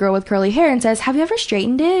sees a girl with curly hair and says, have you ever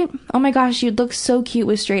straightened it? Oh my gosh, you'd look so cute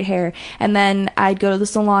with straight hair. And then I'd go to the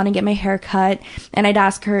salon and get my hair cut, and I'd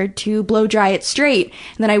ask her to blow dry it straight.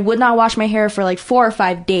 And then I would not wash my hair for like 4 or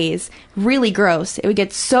 5 days. Really gross. It would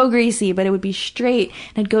get so greasy, but it would be straight.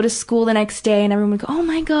 And I'd go to school the next day, and everyone would go, oh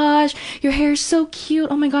my gosh, your hair is so cute.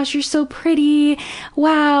 Oh my gosh, you're so pretty.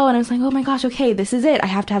 Wow. And I was like, oh my gosh, okay, this is it. I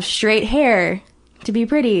have to have straight hair to be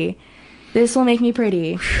pretty. This will make me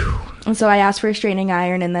pretty. Whew. And so I asked for a straightening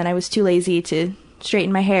iron, and then I was too lazy to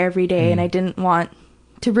straighten my hair every day, and I didn't want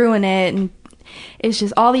to ruin it. And it's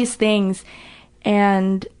just all these things.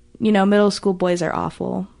 And, you know, middle school boys are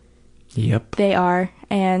awful. Yep. They are.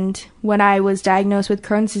 And when I was diagnosed with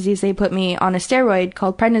Crohn's disease, they put me on a steroid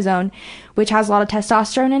called prednisone, which has a lot of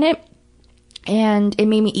testosterone in it. And it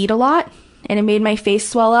made me eat a lot, and it made my face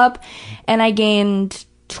swell up, and I gained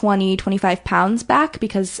 25 pounds back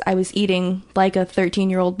because I was eating like a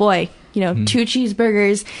 13-year-old boy, you know, 2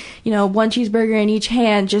 cheeseburgers, you know, 1 cheeseburger in each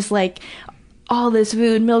hand, just like all this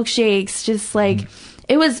food, milkshakes, just like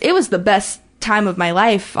it was the best time of my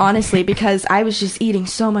life, honestly, because I was just eating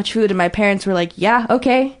so much food, and my parents were like, yeah,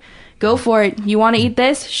 okay, go for it. You want to eat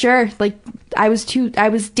this? Sure. Like I was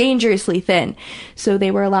dangerously thin. So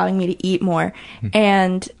they were allowing me to eat more.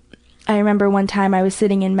 And I remember one time I was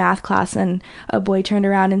sitting in math class, and a boy turned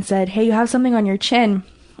around and said, hey, you have something on your chin.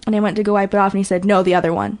 And I went to go wipe it off, and he said, no, the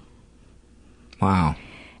other one. Wow.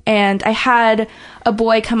 And I had a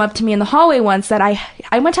boy come up to me in the hallway once that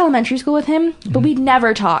I went to elementary school with him, but we'd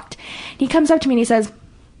never talked. He comes up to me and he says,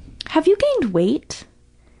 have you gained weight?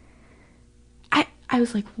 I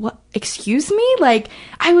was like, what? Excuse me? Like,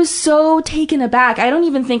 I was so taken aback. I don't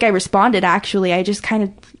even think I responded, actually. I just kind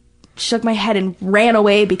of shook my head and ran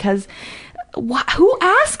away because who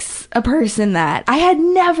asks a person that? I had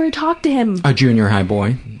never talked to him. A junior high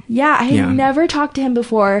boy. Yeah, I had never talked to him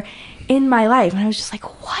before in my life. And I was just like,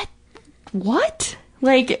 what?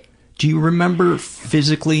 Like, do you remember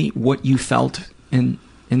physically what you felt in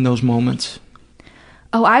those moments?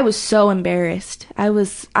 Oh, I was so embarrassed. I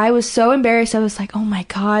was so embarrassed. I was like, oh my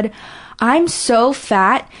God, I'm so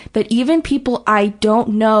fat that even people I don't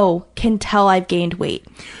know can tell I've gained weight.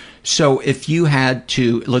 So if you had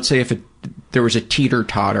to, let's say if there was a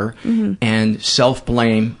teeter-totter and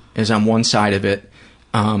self-blame is on one side of it,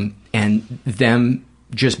 and them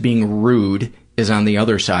just being rude is on the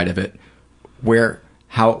other side of it, what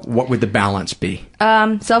would the balance be?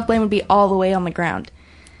 Self-blame would be all the way on the ground.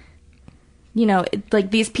 You know,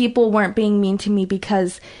 like these people weren't being mean to me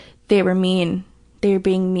because they were mean. They were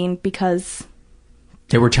being mean because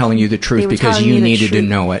they were telling you the truth because you needed to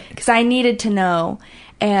know it. Because I needed to know.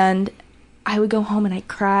 And I would go home and I'd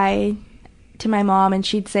cry to my mom, and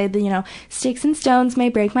she'd say that, you know, sticks and stones may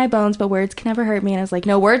break my bones, but words can never hurt me. And I was like,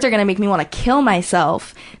 no, words are going to make me want to kill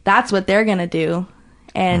myself. That's what they're going to do.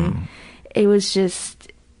 And it was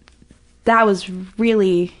just, that was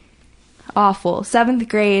really awful. 7th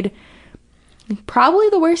grade, probably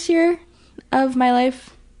the worst year of my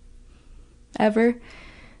life ever.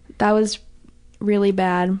 That was really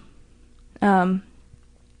bad.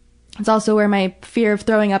 It's also where my fear of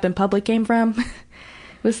throwing up in public came from.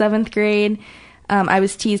 Was 7th grade. I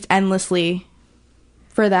was teased endlessly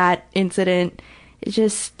for that incident. It's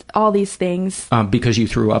just all these things. Because you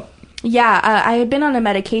threw up? Yeah, I had been on a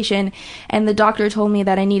medication, and the doctor told me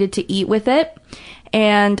that I needed to eat with it.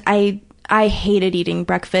 And I hated eating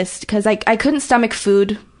breakfast because I couldn't stomach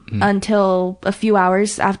food until a few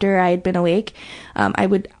hours after I had been awake. I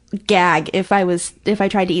would gag if I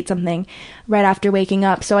tried to eat something right after waking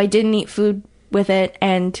up. So I didn't eat food with it,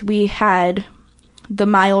 and we had the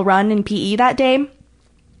mile run in PE that day.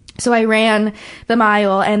 So I ran the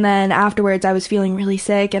mile, and then afterwards I was feeling really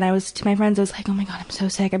sick, and I was to my friends, I was like, oh my God, I'm so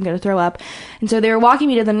sick, I'm going to throw up. And so they were walking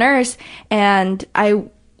me to the nurse, and I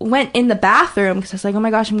went in the bathroom because I was like, oh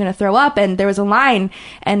my gosh, I'm going to throw up. And there was a line,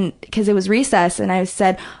 and because it was recess, and I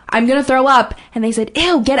said, I'm going to throw up. And they said,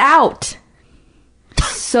 ew, get out.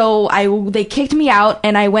 So they kicked me out,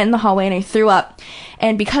 and I went in the hallway and I threw up.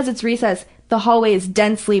 And because it's recess, the hallway is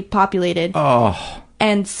densely populated. Oh.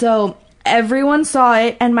 And so everyone saw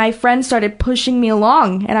it, and my friend started pushing me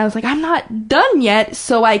along, and I was like, I'm not done yet.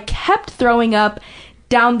 So I kept throwing up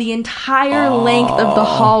down the entire length of the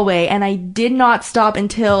hallway, and I did not stop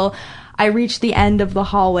until I reached the end of the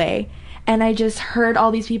hallway. And I just heard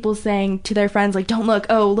all these people saying to their friends, like, don't look,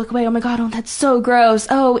 oh, look away, oh my God, oh, that's so gross,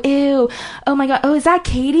 oh, ew, oh my God, oh, is that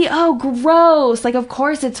Katie? Oh, gross, like, of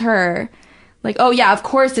course it's her. Like, oh yeah, of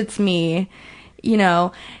course it's me, you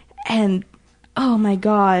know. And oh my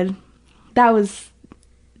God, that was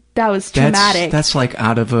traumatic. That's like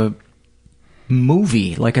out of a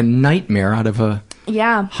movie, like a nightmare out of a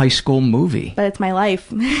high school movie. But it's my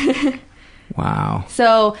life. Wow.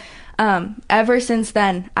 So ever since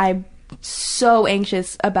then, I'm so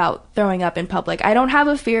anxious about throwing up in public. I don't have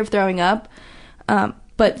a fear of throwing up,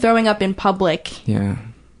 but throwing up in public. Yeah.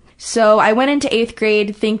 So I went into 8th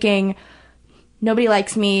grade thinking, nobody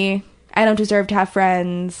likes me, I don't deserve to have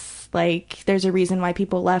friends, like, there's a reason why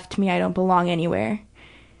people left me, I don't belong anywhere.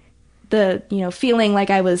 Feeling like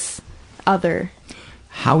I was other.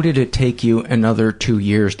 How did it take you another 2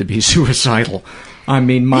 years to be suicidal? I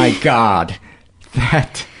mean, my God.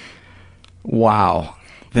 Wow.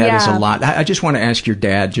 That is a lot. I just want to ask your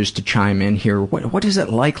dad just to chime in here. What is it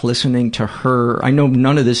like listening to her? I know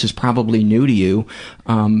none of this is probably new to you,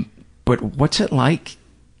 but what's it like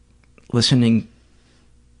listening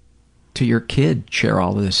to your kid share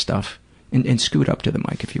all of this stuff? And scoot up to the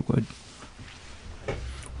mic if you would.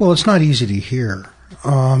 Well, it's not easy to hear.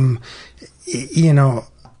 I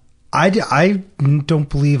don't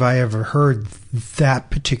believe I ever heard that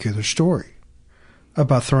particular story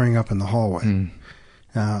about throwing up in the hallway.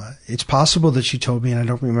 It's possible that she told me, and I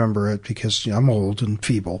don't remember it because I'm old and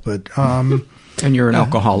feeble. But and you're an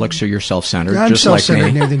alcoholic, so you're self-centered, I'm just self-centered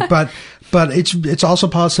like me. And everything, but it's also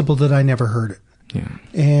possible that I never heard it. Yeah.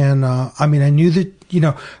 And I knew that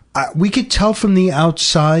we could tell from the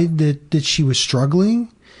outside that she was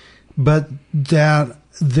struggling, but that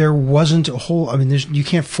there wasn't a whole. You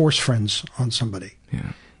can't force friends on somebody.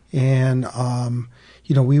 Yeah. And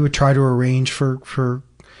we would try to arrange for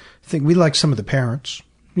we like some of the parents,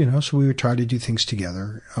 so we would try to do things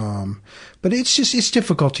together. But it's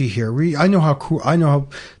difficult to hear. I know how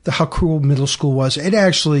cruel middle school was. It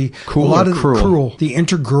actually, a lot of the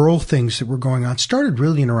intergirl things that were going on started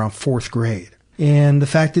really in around 4th grade. And the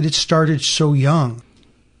fact that it started so young.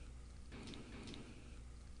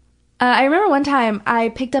 I remember one time I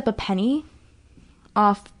picked up a penny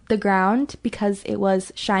off the ground because it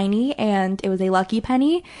was shiny and it was a lucky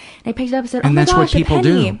penny. And I picked it up and said, oh my gosh, a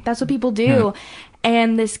penny. That's what people do. Yeah.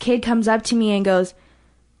 And this kid comes up to me and goes,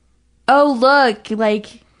 oh, look,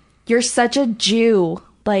 like, you're such a Jew,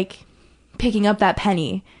 like, picking up that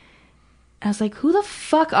penny. I was like, who the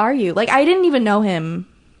fuck are you? Like, I didn't even know him.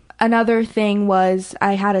 Another thing was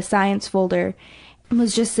I had a science folder and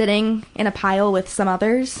was just sitting in a pile with some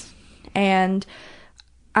others. And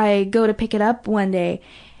I go to pick it up one day,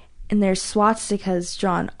 and there's swastikas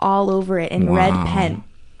drawn all over it in red pen.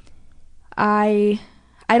 I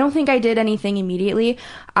don't think I did anything immediately.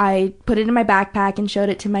 I put it in my backpack and showed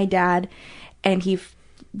it to my dad, and he,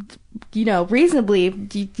 reasonably,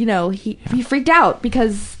 he freaked out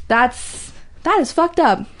because that is fucked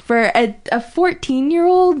up. For a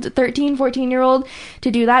 14-year-old, 13, 14-year-old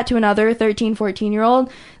to do that to another 13,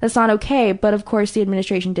 14-year-old, that's not okay. But of course, the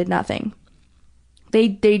administration did nothing. They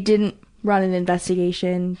didn't run an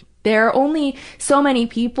investigation. There are only so many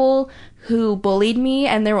people who bullied me,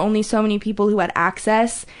 and there were only so many people who had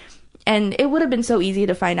access. And it would have been so easy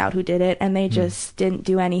to find out who did it, and they just didn't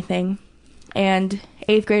do anything. And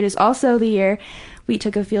 8th grade is also the year we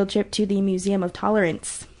took a field trip to the Museum of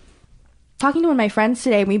Tolerance. Talking to one of my friends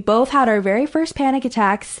today, we both had our very first panic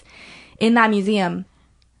attacks in that museum.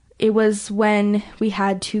 It was when we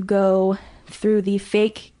had to go through the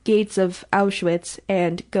fake gates of Auschwitz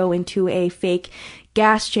and go into a fake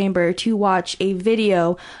gas chamber to watch a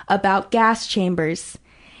video about gas chambers.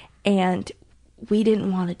 And we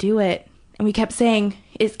didn't want to do it. And we kept saying,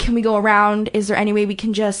 can we go around? Is there any way we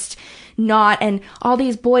can just not? And all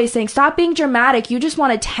these boys saying, stop being dramatic. You just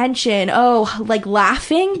want attention. Oh, like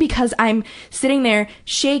laughing because I'm sitting there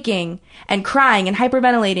shaking and crying and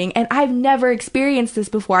hyperventilating. And I've never experienced this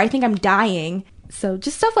before. I think I'm dying. So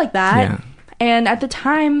just stuff like that. Yeah. And at the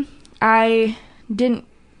time, I didn't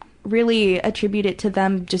really attribute it to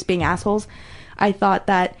them just being assholes. I thought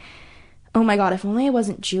that, oh my God, if only I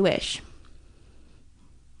wasn't Jewish.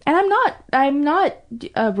 And I'm not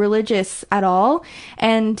religious at all.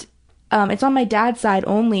 And it's on my dad's side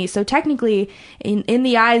only. So technically, in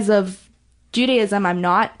the eyes of Judaism, I'm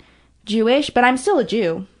not Jewish, but I'm still a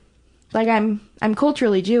Jew. Like, I'm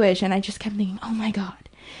culturally Jewish. And I just kept thinking, oh my God,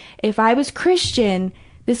 if I was Christian,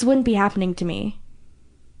 this wouldn't be happening to me.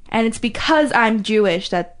 And it's because I'm Jewish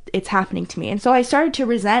that it's happening to me. And so I started to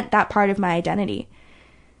resent that part of my identity.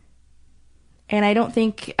 And I don't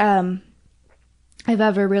think I've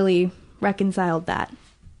ever really reconciled that.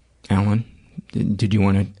 Alan, did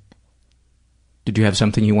you have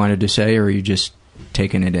something you wanted to say, or are you just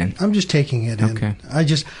taking it in? I'm just taking it in. Okay.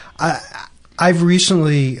 I've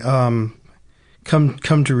recently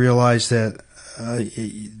come to realize that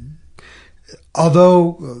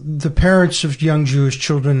although the parents of young Jewish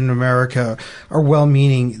children in America are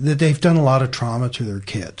well-meaning, that they've done a lot of trauma to their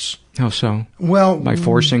kids. How so? Well, by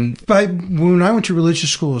forcing. When I went to religious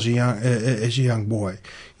school as a young boy,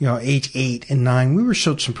 age 8 and 9, we were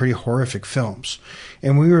showed some pretty horrific films,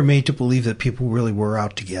 and we were made to believe that people really were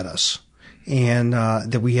out to get us, and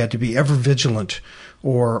that we had to be ever vigilant,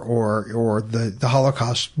 or the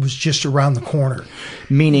Holocaust was just around the corner.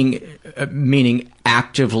 Meaning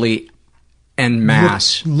actively en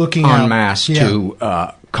masse, looking en out, masse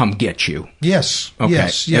to come get you. Yes. Okay.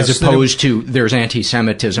 Yes. As opposed to there's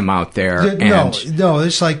anti-Semitism out there. No.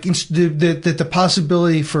 It's like the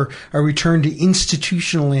possibility for a return to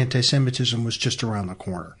institutional anti-Semitism was just around the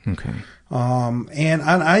corner. Okay. And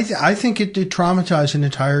I think it did traumatize an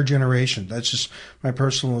entire generation. That's just my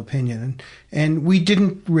personal opinion. And we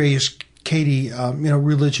didn't raise Katie,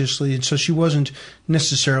 religiously, and so she wasn't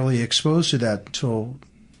necessarily exposed to that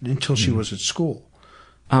until she was at school.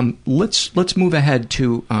 Let's move ahead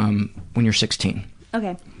to when you're 16.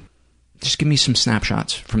 Okay. Just give me some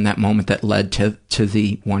snapshots from that moment that led to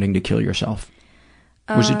the wanting to kill yourself.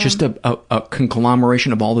 Was it just a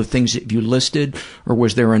conglomeration of all the things that you listed, or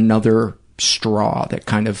was there another straw that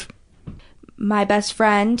kind of... My best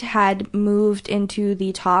friend had moved into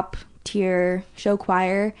the top tier show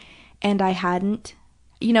choir, and I hadn't.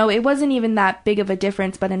 It wasn't even that big of a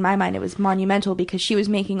difference, but in my mind it was monumental because she was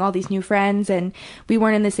making all these new friends and we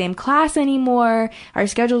weren't in the same class anymore. Our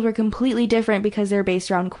schedules were completely different because they're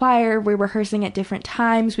based around choir. We're rehearsing at different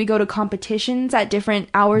times. We go to competitions at different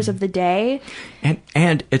hours of the day.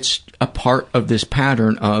 And it's a part of this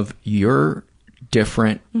pattern of you're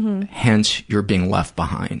different, hence you're being left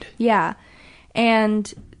behind. Yeah.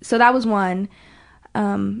 And so that was one.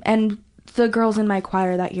 And the girls in my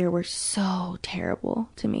choir that year were so terrible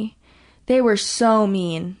to me. They were so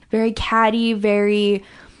mean, very catty, very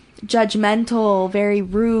judgmental, very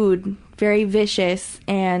rude, very vicious.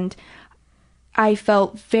 And I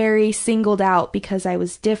felt very singled out because I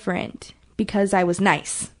was different, because I was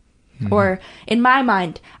nice. Mm-hmm. Or in my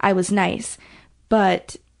mind, I was nice.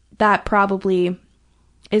 But that probably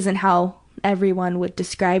isn't how everyone would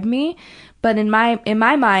describe me. But in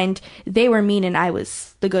my mind, they were mean and I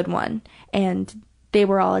was the good one. And they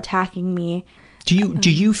were all attacking me. Do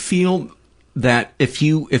you feel that if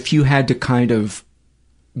you had to kind of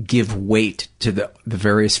give weight to the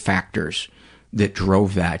various factors that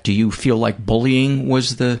drove that, do you feel like bullying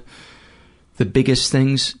was the biggest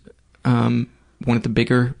things, one of the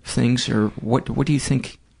bigger things, or what do you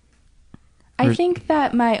think? I think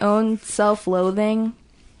that my own self-loathing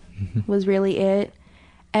was really it.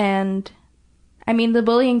 And I mean, the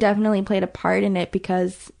bullying definitely played a part in it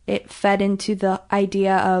because it fed into the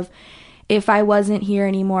idea of if I wasn't here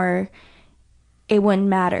anymore, it wouldn't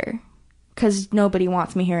matter because nobody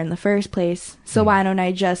wants me here in the first place. So why don't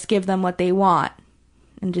I just give them what they want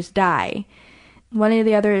and just die? One of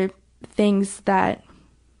the other things that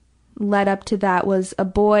led up to that was a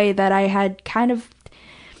boy that I had kind of,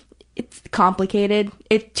 it's complicated.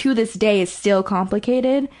 It to this day is still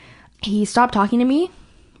complicated. He stopped talking to me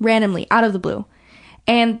randomly out of the blue.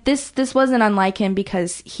 And this wasn't unlike him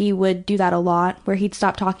because he would do that a lot where he'd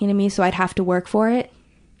stop talking to me so I'd have to work for it.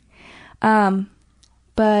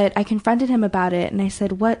 But I confronted him about it and I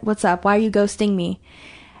said, what's up? Why are you ghosting me?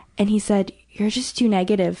 And he said, you're just too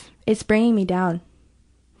negative. It's bringing me down.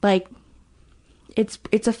 Like,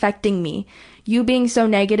 it's affecting me. You being so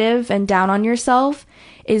negative and down on yourself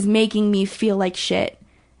is making me feel like shit.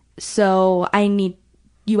 So I need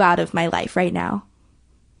you out of my life right now.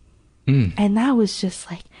 And that was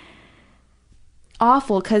just like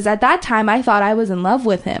awful, because at that time I thought I was in love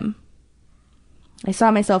with him. I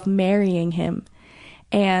saw myself marrying him.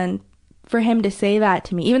 And for him to say that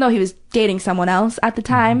to me, even though he was dating someone else at the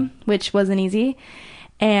time, which wasn't easy,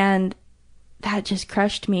 and that just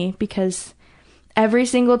crushed me, because every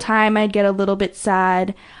single time I'd get a little bit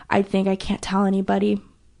sad, I'd think I can't tell anybody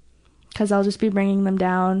because I'll just be bringing them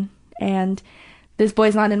down. And this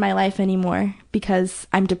boy's not in my life anymore because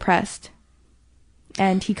I'm depressed,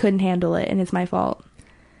 and he couldn't handle it, and it's my fault.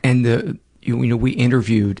 And we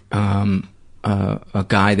interviewed a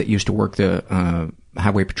guy that used to work the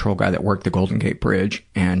highway patrol guy that worked the Golden Gate Bridge,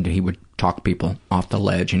 and he would talk people off the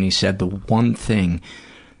ledge. And he said the one thing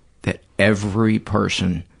that every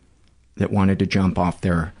person that wanted to jump off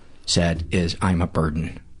there said is, "I'm a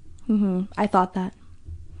burden." I thought that.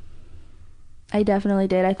 I definitely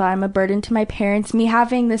did. I thought I'm a burden to my parents. Me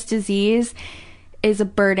having this disease is a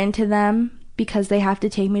burden to them because they have to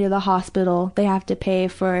take me to the hospital. They have to pay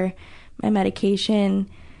for my medication.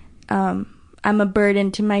 I'm a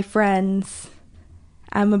burden to my friends.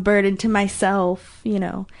 I'm a burden to myself.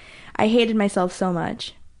 I hated myself so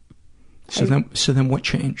much. So then what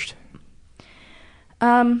changed?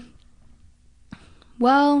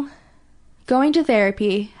 Well, going to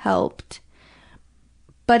therapy helped.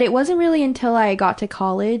 But it wasn't really until I got to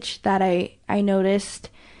college that I noticed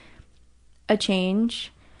a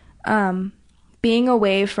change. Being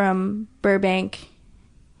away from Burbank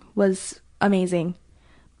was amazing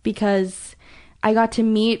because I got to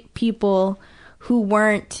meet people who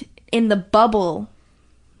weren't in the bubble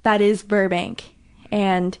that is Burbank.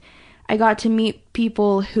 And I got to meet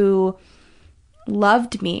people who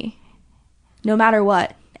loved me no matter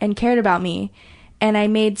what and cared about me. And I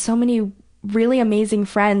made so many really amazing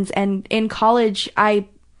friends. And in college,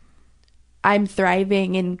 I'm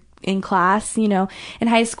thriving in class. In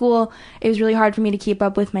high school, it was really hard for me to keep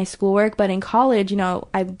up with my schoolwork. But in college,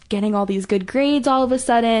 I'm getting all these good grades all of a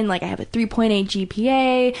sudden. Like, I have a 3.8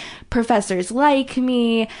 GPA. Professors like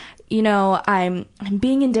me. I'm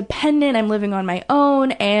being independent. I'm living on my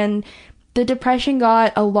own. And the depression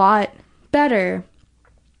got a lot better.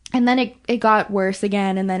 And then it got worse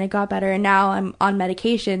again, and then it got better, and now I'm on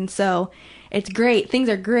medication, so it's great. Things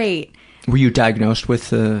are great. Were you diagnosed with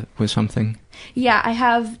something? Yeah, I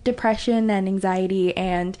have depression and anxiety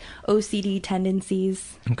and OCD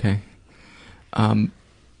tendencies. Okay.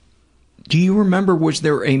 Do you remember, was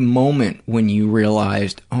there a moment when you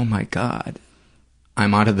realized, oh my God,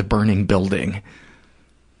 I'm out of the burning building?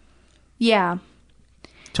 Yeah.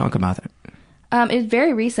 Talk about it. It's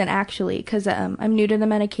very recent, actually, because I'm new to the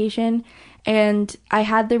medication, and I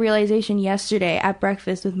had the realization yesterday at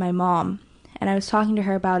breakfast with my mom, and I was talking to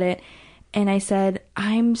her about it, and I said,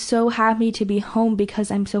 I'm so happy to be home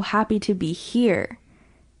because I'm so happy to be here,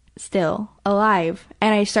 still alive.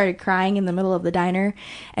 And I started crying in the middle of the diner,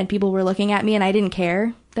 and people were looking at me, and I didn't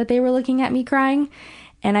care that they were looking at me crying.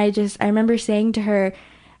 And I remember saying to her,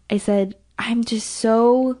 I said, I'm just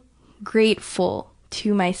so grateful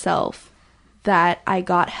to myself that I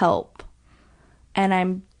got help,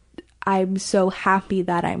 and I'm so happy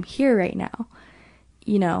that I'm here right now,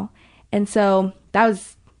 and so that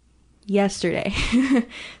was yesterday.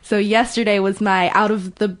 So yesterday was my out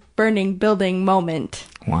of the burning building moment.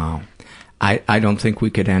 Wow. I don't think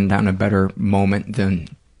we could end on a better moment than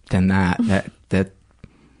that. that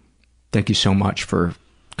thank you so much for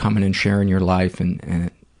coming and sharing your life,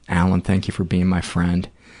 and Alan, thank you for being my friend,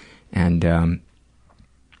 and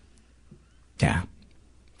yeah,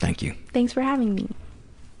 thank you. Thanks for having me.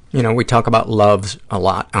 We talk about loves a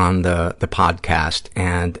lot on the podcast,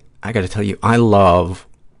 and I got to tell you, I love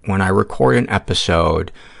when I record an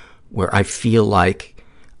episode where I feel like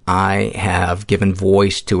I have given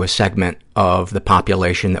voice to a segment of the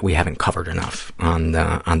population that we haven't covered enough on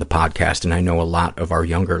the podcast. And I know a lot of our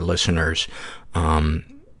younger listeners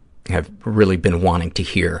have really been wanting to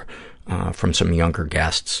hear from some younger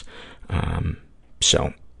guests.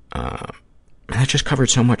 So that just covered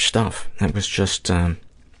so much stuff. That was just, and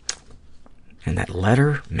that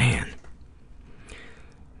letter, man.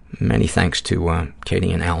 Many thanks to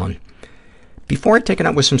Katie and Alan. Before I take it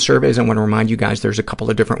out with some surveys, I want to remind you guys there's a couple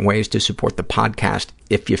of different ways to support the podcast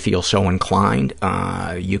if you feel so inclined.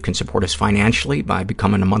 You can support us financially by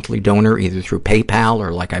becoming a monthly donor, either through PayPal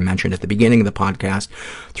or, like I mentioned at the beginning of the podcast,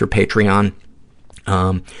 through Patreon.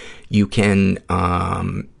 You can,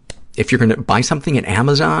 if you're going to buy something at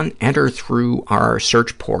Amazon, enter through our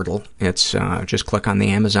search portal. It's just click on the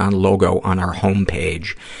Amazon logo on our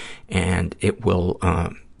homepage, and it will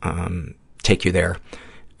take you there.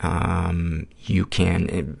 You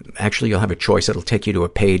can, actually you'll have a choice. It'll take you to a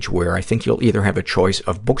page where I think you'll either have a choice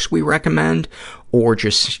of books we recommend or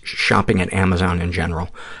just shopping at Amazon in general.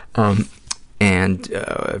 And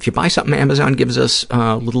if you buy something, Amazon gives us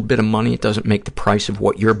a little bit of money. It doesn't make the price of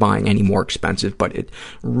what you're buying any more expensive, but it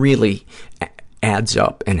really adds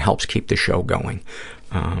up and helps keep the show going.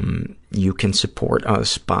 You can support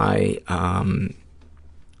us by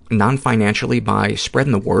non-financially by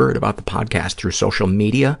spreading the word about the podcast through social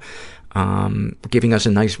media, giving us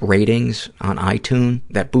a nice ratings on iTunes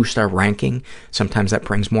that boosts our ranking. Sometimes that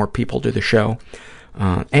brings more people to the show.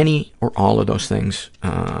 Any or all of those things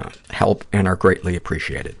help and are greatly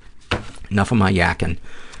appreciated. Enough of my yakking.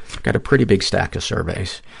 Got a pretty big stack of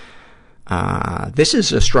surveys. This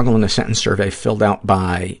is a struggle in a sentence survey filled out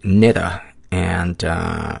by Nita, and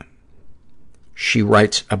she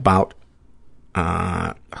writes about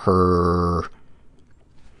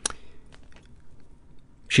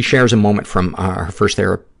she shares a moment from her first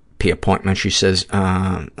therapy appointment. She says,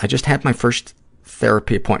 I just had my first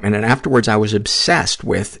therapy appointment, and afterwards I was obsessed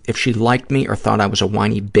with if she liked me or thought I was a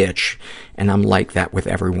whiny bitch, and I'm like that with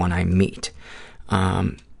everyone I meet.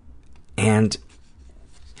 And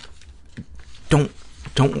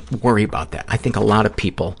don't worry about that. I think a lot of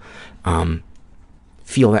people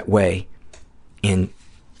feel that way in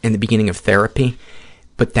the beginning of therapy,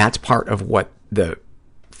 but that's part of what the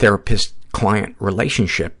therapist-client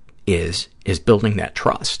relationship is building that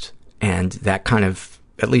trust. And that kind of,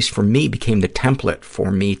 at least for me, became the template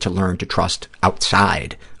for me to learn to trust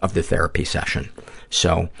outside of the therapy session.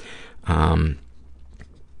 So the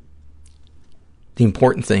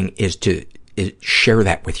important thing is to share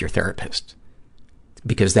that with your therapist,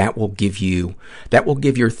 because that will give your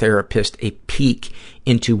therapist a peek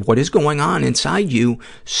into what is going on inside you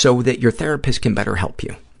so that your therapist can better help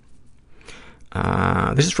you.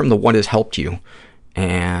 This is from the What Has Helped You,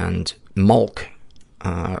 and Mulk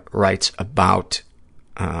writes about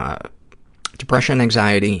depression,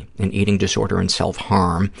 anxiety, and eating disorder and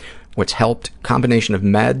self-harm. What's helped: combination of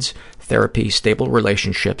meds, therapy, stable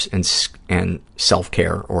relationships, and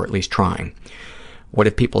self-care, or at least trying. What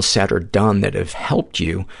have people said or done that have helped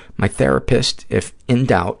you? My therapist, if in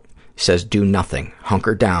doubt, says do nothing,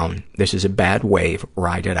 hunker down. This is a bad wave,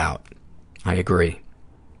 ride it out. I agree.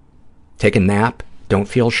 Take a nap, don't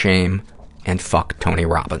feel shame, and fuck Tony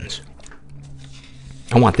Robbins.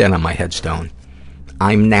 I want that on my headstone.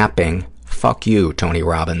 I'm napping. Fuck you, Tony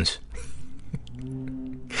Robbins.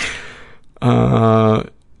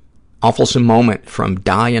 Awfulsome moment from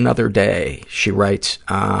Die Another Day. She writes,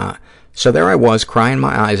 so there I was, crying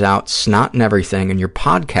my eyes out, snot and everything, and your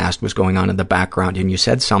podcast was going on in the background, and you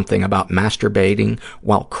said something about masturbating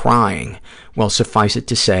while crying. Well, suffice it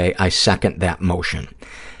to say, I second that motion.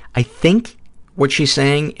 I think what she's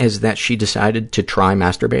saying is that she decided to try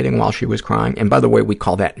masturbating while she was crying, and by the way, we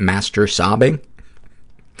call that master sobbing,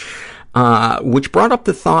 which brought up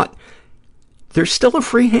the thought, there's still a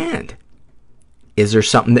free hand. Is there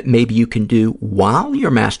something that maybe you can do while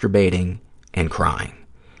you're masturbating and crying?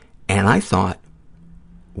 And I thought,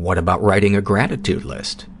 what about writing a gratitude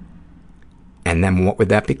list? And then what would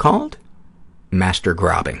that be called? Master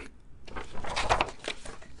grobbing.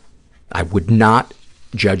 I would not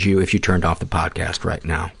judge you if you turned off the podcast right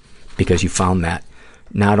now, because you found that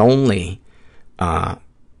not only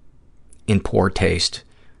in poor taste,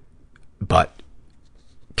 but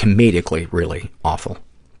comedically really awful.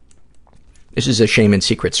 This is a shame and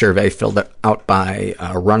secret survey filled out by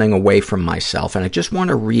Running Away From Myself, and I just want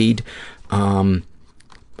to read a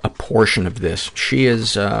portion of this. She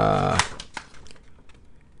is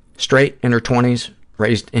straight, in her 20s,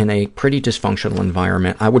 raised in a pretty dysfunctional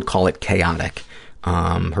environment. I would call it chaotic.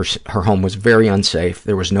 Her home was very unsafe.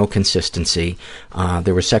 There was no consistency.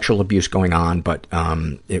 There was sexual abuse going on, but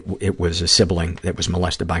it was a sibling that was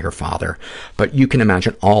molested by her father. But you can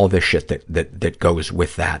imagine all the shit that goes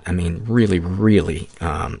with that. I mean, really, really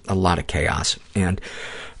a lot of chaos. And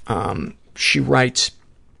she writes,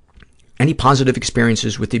 any positive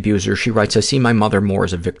experiences with the abuser? She writes, I see my mother more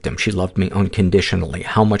as a victim. She loved me unconditionally.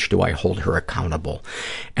 How much do I hold her accountable?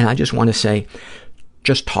 And I just want to say,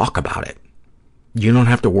 just talk about it. You don't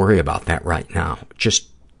have to worry about that right now. Just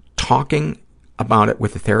talking about it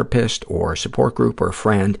with a therapist or a support group or a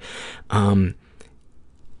friend, in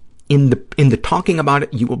the talking about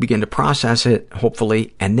it, you will begin to process it,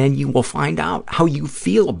 hopefully, and then you will find out how you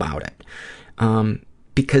feel about it.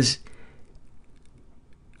 Because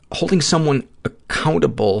holding someone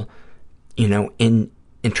accountable, in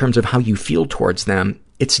terms of how you feel towards them,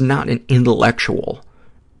 it's not an intellectual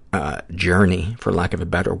journey, for lack of a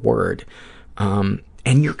better word. And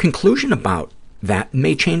your conclusion about that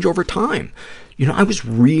may change over time. You know, I was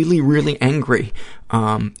really, really angry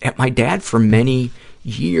at my dad for many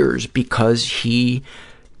years because he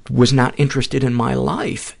was not interested in my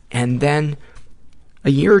life. And then a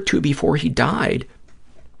year or two before he died,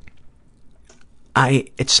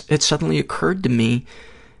 it suddenly occurred to me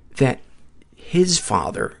that his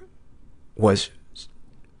father was,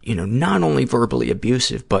 you know, not only verbally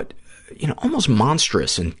abusive, but, you know, almost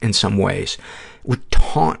monstrous in some ways, would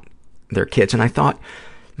taunt their kids. And I thought,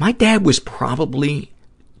 my dad was probably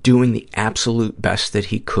doing the absolute best that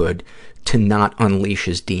he could to not unleash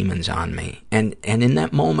his demons on me. And in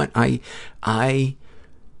that moment, I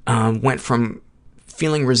went from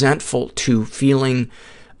feeling resentful to feeling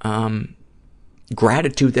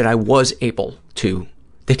gratitude that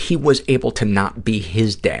that he was able to not be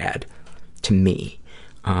his dad to me.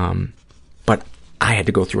 But I had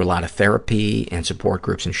to go through a lot of therapy and support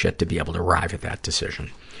groups and shit to be able to arrive at that decision.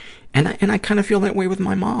 And I kind of feel that way with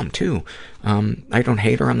my mom, too. I don't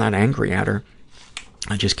hate her. I'm not angry at her.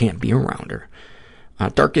 I just can't be around her.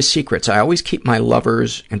 Darkest secrets. I always keep my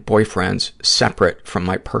lovers and boyfriends separate from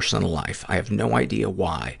my personal life. I have no idea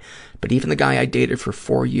why. But even the guy I dated for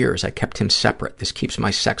 4 years, I kept him separate. This keeps my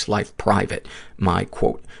sex life private. My,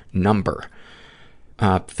 quote, number.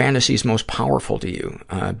 Fantasies most powerful to you.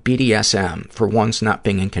 BDSM, for once not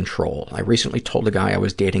being in control. I recently told a guy I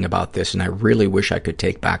was dating about this, and I really wish I could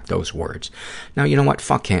take back those words. Now, you know what?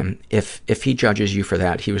 Fuck him. If he judges you for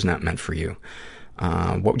that, he was not meant for you.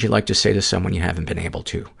 What would you like to say to someone you haven't been able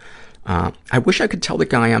to? I wish I could tell the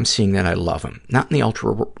guy I'm seeing that I love him. Not in the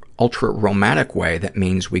ultra romantic way that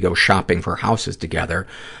means we go shopping for houses together,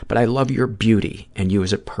 but I love your beauty and you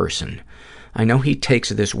as a person. I know he takes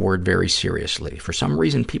this word very seriously. For some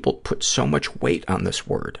reason, people put so much weight on this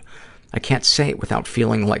word. I can't say it without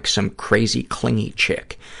feeling like some crazy, clingy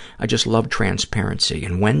chick. I just love transparency.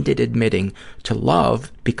 And when did admitting to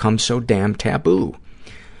love become so damn taboo?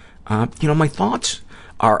 You know, my thoughts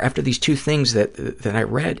are, after these two things that I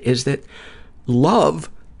read, is that love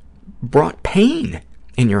brought pain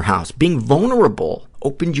in your house. Being vulnerable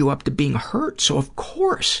opened you up to being hurt. So, of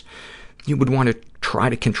course, you would want to try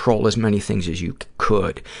to control as many things as you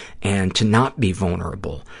could and to not be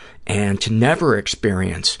vulnerable and to never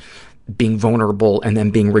experience being vulnerable and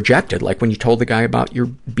then being rejected, like when you told the guy about your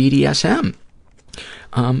BDSM.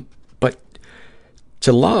 But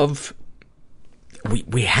to love,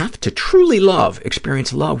 we have to truly love,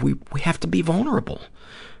 experience love. We have to be vulnerable.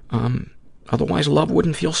 Otherwise, love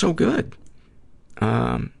wouldn't feel so good.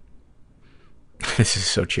 This is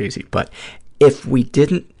so cheesy, but if we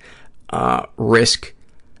didn't risk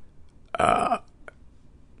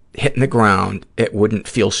hitting the ground, it wouldn't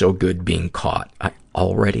feel so good being caught. I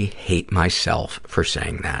already hate myself for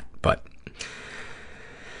saying that, but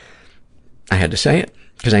I had to say it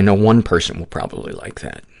because I know one person will probably like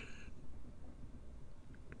that.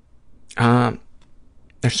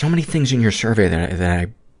 There's so many things in your survey that I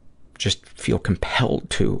just feel compelled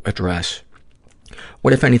to address.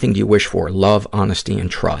 What, if anything, do you wish for? Love, honesty,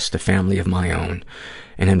 and trust, a family of my own,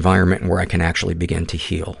 an environment where I can actually begin to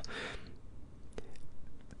heal.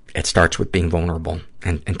 It starts with being vulnerable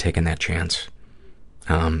and taking that chance.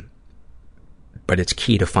 But it's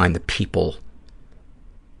key to find the people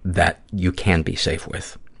that you can be safe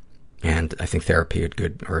with. And I think therapy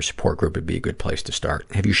or a support group would be a good place to start.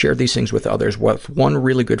 Have you shared these things with others? With one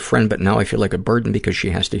really good friend, but now I feel like a burden because she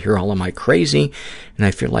has to hear all of my crazy, and I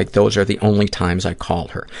feel like those are the only times I call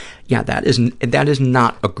her. Yeah, that is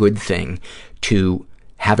not a good thing to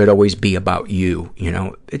have it always be about you, you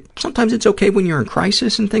know. Sometimes it's okay when you're in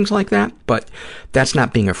crisis and things like that, but that's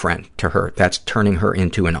not being a friend to her. That's turning her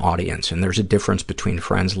into an audience, and there's a difference between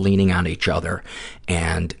friends leaning on each other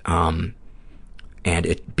and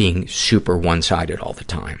it being super one-sided all the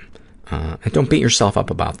time. And don't beat yourself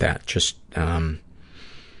up about that. Just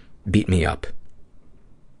beat me up.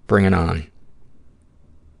 Bring it on.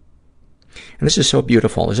 And this is so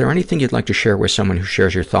beautiful. Is there anything you'd like to share with someone who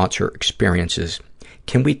shares your thoughts or experiences?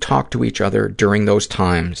 Can we talk to each other during those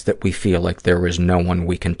times that we feel like there is no one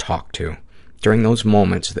we can talk to? During those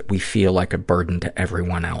moments that we feel like a burden to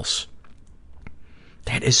everyone else?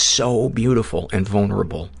 That is so beautiful and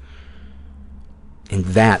vulnerable. And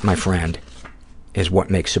that, my friend, is what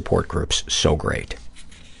makes support groups so great.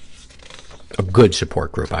 A good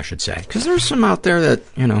support group, I should say. Because there's some out there that,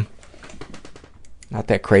 you know, not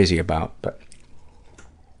that crazy about, but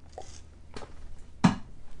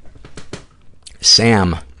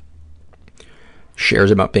Sam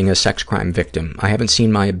shares about being a sex crime victim. I haven't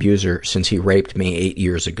seen my abuser since he raped me 8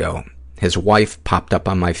 years ago. His wife popped up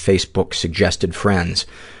on my Facebook suggested friends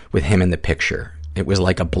with him in the picture. It was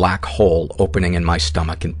like a black hole opening in my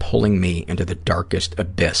stomach and pulling me into the darkest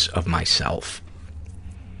abyss of myself.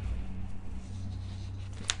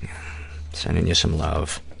 Sending you some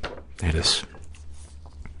love. That is...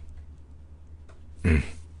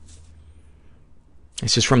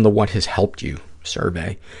 This is from the What Has Helped You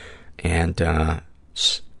survey. And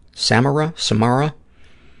Samara,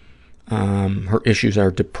 her issues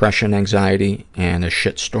are depression, anxiety, and a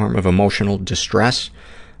shitstorm of emotional distress.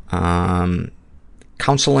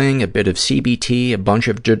 Counseling, a bit of CBT, a bunch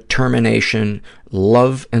of determination,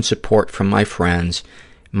 love and support from my friends,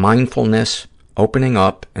 mindfulness, opening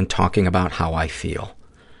up, and talking about how I feel.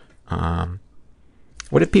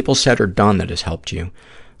 What have people said or done that has helped you?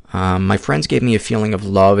 My friends gave me a feeling of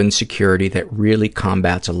love and security that really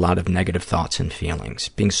combats a lot of negative thoughts and feelings.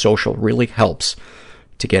 Being social really helps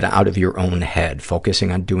to get out of your own head,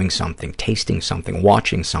 focusing on doing something, tasting something,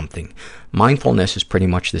 watching something. Mindfulness is pretty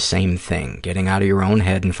much the same thing, getting out of your own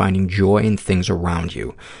head and finding joy in things around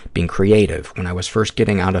you. Being creative. When I was first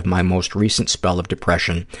getting out of my most recent spell of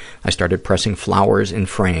depression, I started pressing flowers in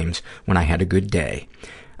frames when I had a good day.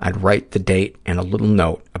 I'd write the date and a little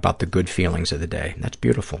note about the good feelings of the day. That's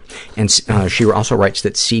beautiful. And she also writes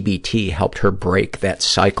that CBT helped her break that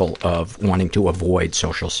cycle of wanting to avoid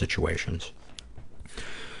social situations.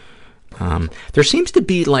 There seems to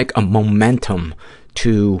be like a momentum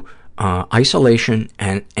to isolation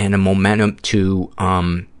and a momentum to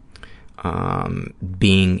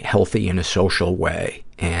being healthy in a social way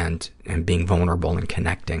and being vulnerable and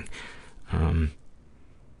connecting.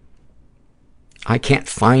 I can't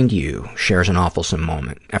find you, shares an awfulsome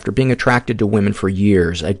moment. After being attracted to women for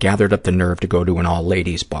years, I gathered up the nerve to go to an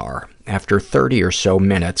all-ladies bar. After 30 or so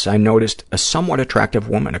minutes, I noticed a somewhat attractive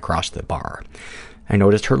woman across the bar. I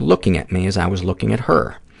noticed her looking at me as I was looking at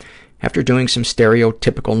her. After doing some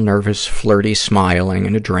stereotypical nervous, flirty smiling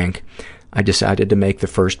and a drink, I decided to make the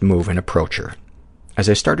first move and approach her. As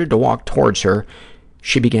I started to walk towards her,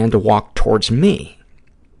 she began to walk towards me.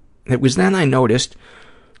 It was then I noticed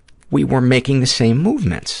we were making the same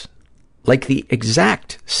movements, like the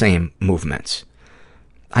exact same movements.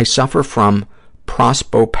 I suffer from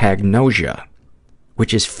prosopagnosia,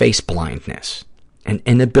 which is face blindness, an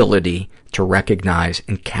inability to recognize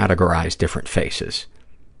and categorize different faces.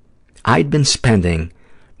 I'd been spending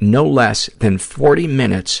no less than 40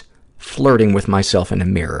 minutes flirting with myself in a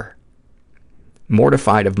mirror.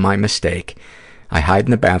 Mortified of my mistake, I hid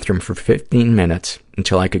in the bathroom for 15 minutes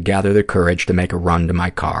until I could gather the courage to make a run to my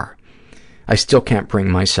car. I still can't bring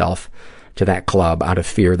myself to that club out of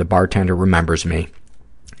fear the bartender remembers me,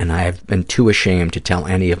 and I have been too ashamed to tell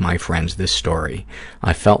any of my friends this story.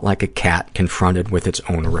 I felt like a cat confronted with its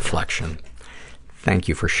own reflection. Thank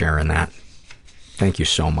you for sharing that. Thank you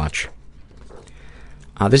so much.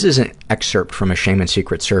 This is an excerpt from a Shame and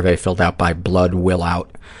Secret survey filled out by Blood Will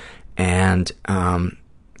Out. And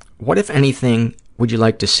what, if anything, would you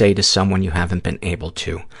like to say to someone you haven't been able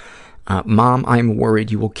to? Mom, I'm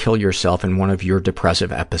worried you will kill yourself in one of your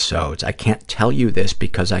depressive episodes. I can't tell you this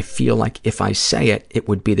because I feel like if I say it, it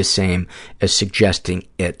would be the same as suggesting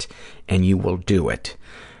it, and you will do it.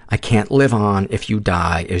 I can't live on if you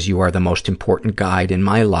die, as you are the most important guide in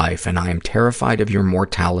my life, and I am terrified of your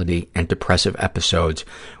mortality and depressive episodes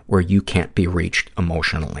where you can't be reached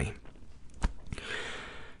emotionally.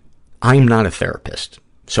 I'm not a therapist,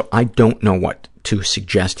 so I don't know what to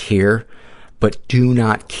suggest here, but do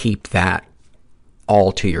not keep that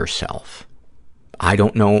all to yourself. I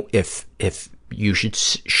don't know if you should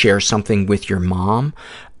share something with your mom.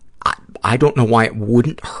 I don't know why it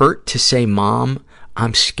wouldn't hurt to say, Mom,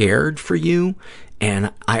 I'm scared for you,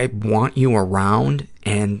 and I want you around,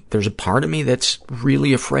 and there's a part of me that's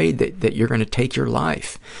really afraid that you're going to take your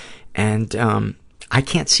life. And I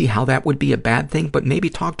can't see how that would be a bad thing, but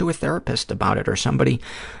maybe talk to a therapist about it or somebody.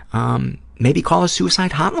 Maybe call a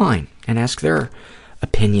suicide hotline and ask their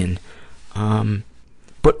opinion.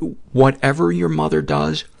 But whatever your mother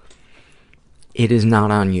does, it is not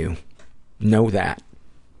on you. Know that.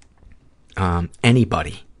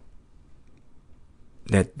 Anybody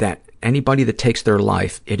that anybody that takes their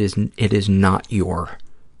life, it is not your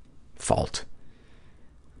fault.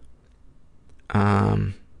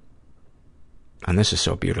 And this is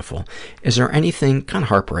so beautiful. Is there anything, kind of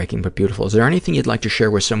heartbreaking but beautiful, is there anything you'd like to share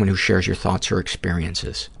with someone who shares your thoughts or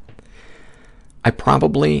experiences? I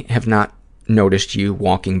probably have not noticed you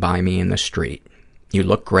walking by me in the street. You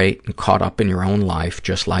look great and caught up in your own life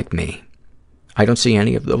just like me. I don't see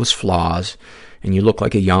any of those flaws, and you look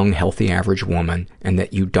like a young, healthy, average woman, and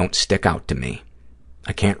that you don't stick out to me.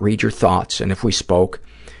 I can't read your thoughts, and if we spoke,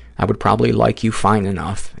 I would probably like you fine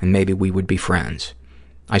enough, and maybe we would be friends.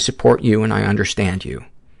 I support you and I understand you.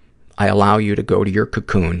 I allow you to go to your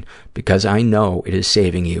cocoon because I know it is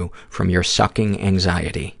saving you from your sucking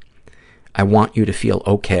anxiety. I want you to feel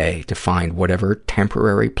okay to find whatever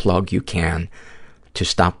temporary plug you can to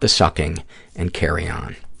stop the sucking and carry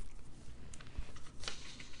on.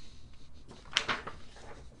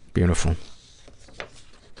 Beautiful.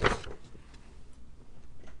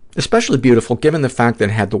 Especially beautiful given the fact that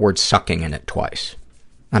it had the word sucking in it twice.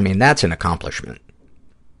 I mean, that's an accomplishment.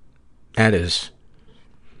 That is.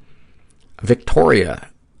 Victoria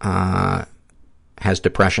has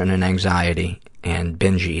depression and anxiety and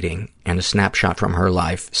binge eating, and a snapshot from her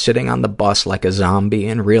life, sitting on the bus like a zombie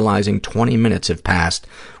and realizing 20 minutes have passed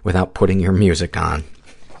without putting your music on.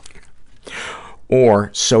 Or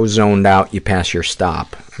so zoned out you pass your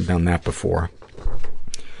stop. I've done that before.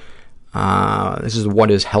 This is what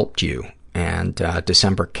has helped you. And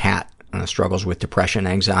December Cat struggles with depression,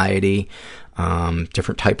 anxiety,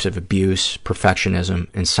 different types of abuse, perfectionism,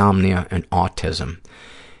 insomnia, and autism.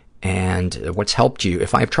 And what's helped you?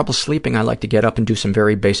 If I have trouble sleeping, I like to get up and do some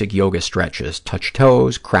very basic yoga stretches. Touch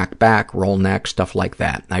toes, crack back, roll neck, stuff like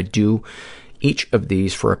that. I do each of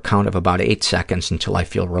these for a count of about 8 seconds until I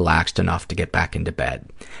feel relaxed enough to get back into bed.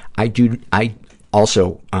 I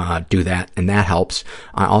also do that, and that helps.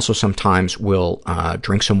 I also sometimes will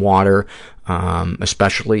drink some water,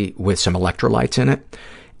 especially with some electrolytes in it.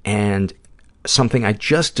 And something I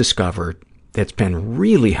just discovered that's been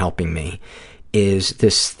really helping me is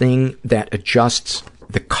this thing that adjusts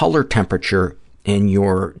the color temperature in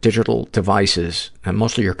your digital devices, and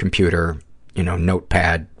mostly your computer,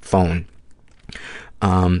 notepad, phone.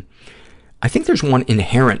 I think there's one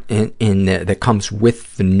inherent in that comes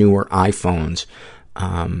with the newer iPhones,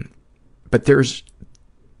 but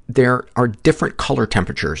there are different color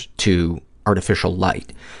temperatures to artificial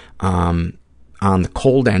light. On the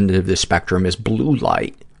cold end of the spectrum is blue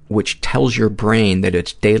light, which tells your brain that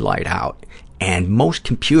it's daylight out. And most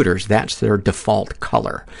computers, that's their default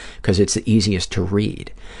color because it's the easiest to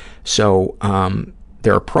read. So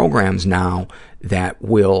there are programs now that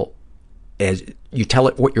will, as you tell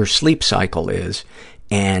it what your sleep cycle is,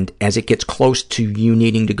 and as it gets close to you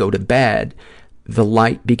needing to go to bed, the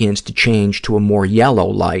light begins to change to a more yellow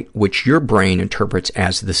light, which your brain interprets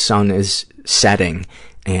as the sun is setting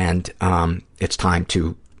and it's time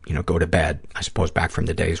to, go to bed. I suppose back from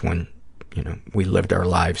the days when, we lived our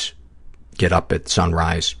lives, get up at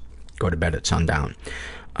sunrise, go to bed at sundown.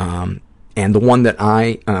 And the one that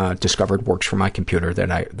I discovered works for my computer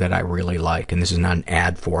that I really like, and this is not an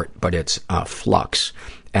ad for it, but it's Flux,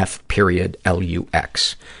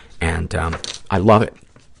 F.Lux. And I love it.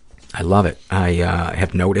 I love it. I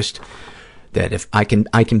have noticed that if I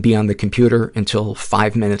can be on the computer until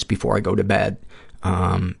 5 minutes before I go to bed,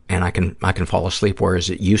 and I can fall asleep, whereas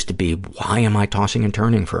it used to be, why am I tossing and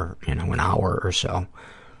turning for, an hour or so?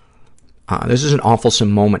 This is an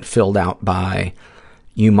awfulsome moment filled out by,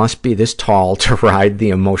 you must be this tall to ride the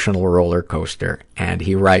emotional roller coaster. And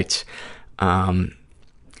he writes, I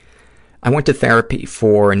went to therapy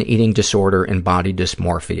for an eating disorder and body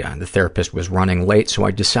dysmorphia. The therapist was running late, so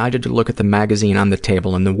I decided to look at the magazine on the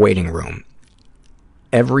table in the waiting room.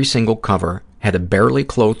 Every single cover had a barely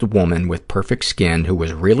clothed woman with perfect skin who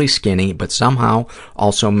was really skinny, but somehow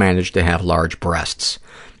also managed to have large breasts.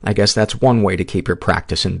 I guess that's one way to keep your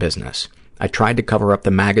practice in business. I tried to cover up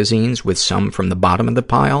the magazines with some from the bottom of the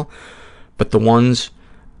pile, but the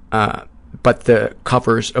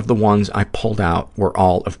covers of the ones I pulled out were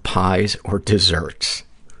all of pies or desserts.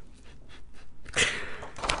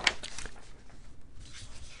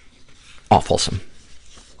 Awfulsome.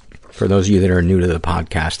 For those of you that are new to the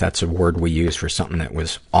podcast, that's a word we use for something that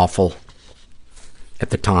was awful at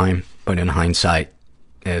the time, but in hindsight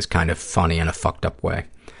is kind of funny in a fucked up way.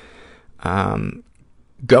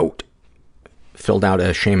 Goat filled out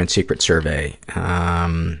a shame and secret survey.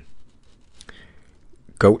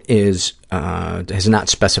 Goat has not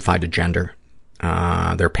specified a gender.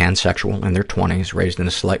 They're pansexual in their 20s, raised in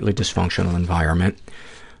a slightly dysfunctional environment,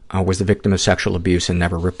 was the victim of sexual abuse and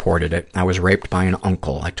never reported it. I was raped by an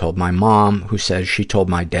uncle. I told my mom, who says she told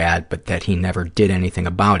my dad, but that he never did anything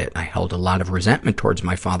about it. I held a lot of resentment towards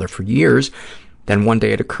my father for years. Then one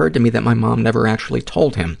day it occurred to me that my mom never actually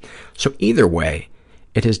told him. So either way,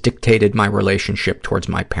 it has dictated my relationship towards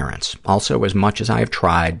my parents. Also, as much as I have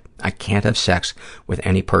tried, I can't have sex with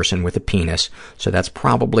any person with a penis, so that's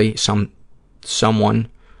probably someone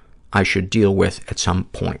I should deal with at some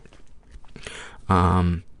point.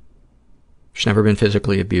 She's never been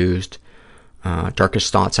physically abused.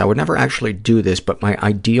 Darkest thoughts. I would never actually do this, but my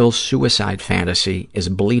ideal suicide fantasy is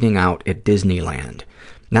bleeding out at Disneyland.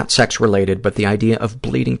 Not sex-related, but the idea of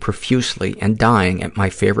bleeding profusely and dying at my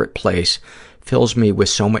favorite place fills me with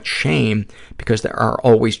so much shame because there are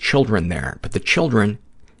always children there. But the children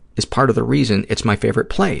is part of the reason it's my favorite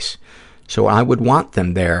place. So I would want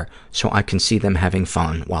them there so I can see them having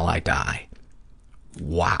fun while I die.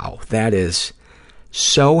 Wow, that is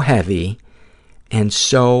so heavy and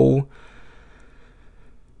so,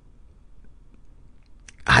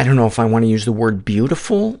 I don't know if I want to use the word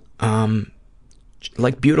beautiful,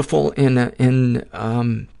 like beautiful in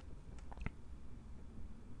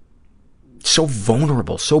so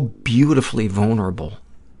vulnerable, so beautifully vulnerable.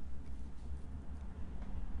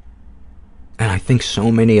 And I think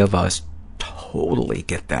so many of us totally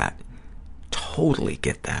get that. Totally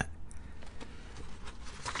get that.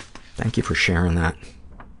 Thank you for sharing that.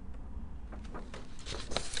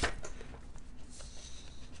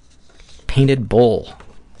 Painted Bull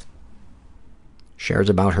shares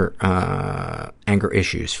about her anger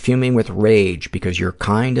issues. Fuming with rage because your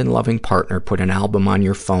kind and loving partner put an album on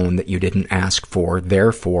your phone that you didn't ask for,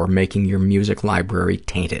 therefore making your music library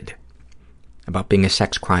tainted. About being a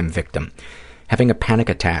sex crime victim. Having a panic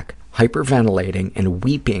attack, hyperventilating, and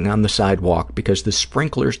weeping on the sidewalk because the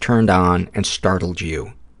sprinklers turned on and startled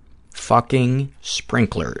you. Fucking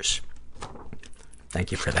sprinklers.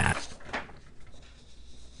 Thank you for that.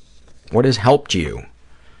 What has helped you?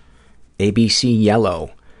 ABC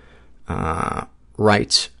Yellow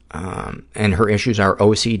writes, and her issues are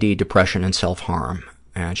OCD, depression, and self-harm.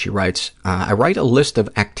 And she writes, I write a list of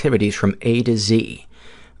activities from A to Z.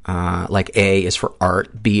 Like A is for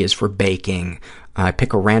art, B is for baking. I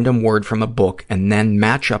pick a random word from a book and then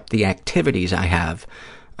match up the activities I have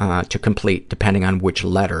to complete depending on which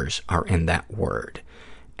letters are in that word.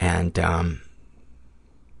 And that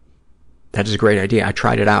is a great idea. I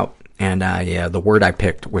tried it out, and the word I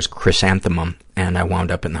picked was chrysanthemum, and I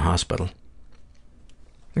wound up in the hospital.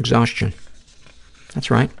 Exhaustion. That's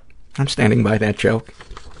right. I'm standing by that joke.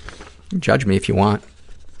 Judge me if you want.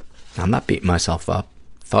 I'm not beating myself up.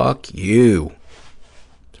 Fuck you.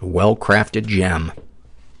 It's a well-crafted gem.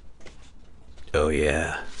 Oh,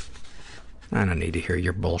 yeah. I don't need to hear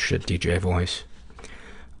your bullshit, DJ voice.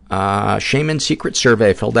 Shame and secret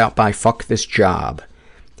survey filled out by Fuck This Job.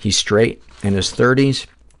 He's straight, in his 30s,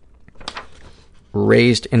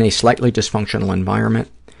 raised in a slightly dysfunctional environment,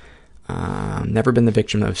 never been the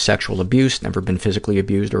victim of sexual abuse, never been physically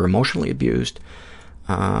abused or emotionally abused.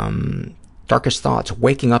 Darkest thoughts,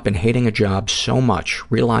 waking up and hating a job so much,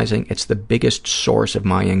 realizing it's the biggest source of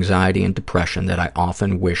my anxiety and depression that I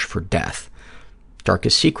often wish for death.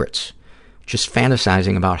 Darkest secrets, just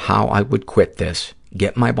fantasizing about how I would quit this,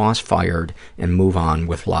 get my boss fired, and move on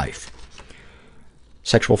with life.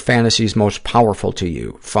 Sexual fantasies most powerful to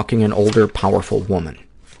you, fucking an older, powerful woman.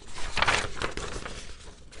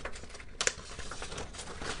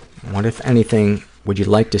 What, if anything, would you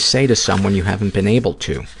like to say to someone you haven't been able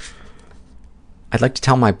to? I'd like to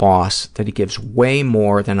tell my boss that he gives way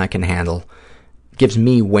more than I can handle, gives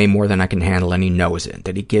me way more than I can handle, and he knows it.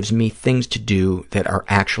 That he gives me things to do that are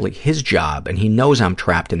actually his job, and he knows I'm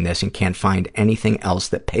trapped in this and can't find anything else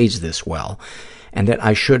that pays this well, and that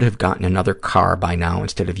I should have gotten another car by now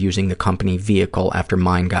instead of using the company vehicle after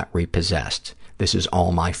mine got repossessed. This is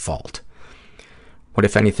all my fault. What,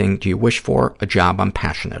 if anything, do you wish for? A job I'm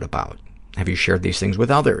passionate about. Have you shared these things with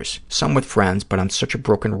others? Some with friends, but I'm such a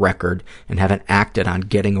broken record and haven't acted on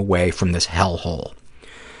getting away from this hellhole.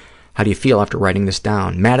 How do you feel after writing this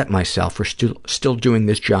down? Mad at myself for still doing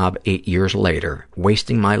this job 8 years later,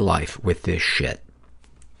 wasting my life with this shit.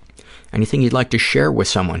 Anything you'd like to share with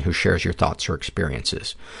someone who shares your thoughts or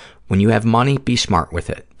experiences? When you have money, be smart with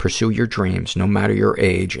it. Pursue your dreams, no matter your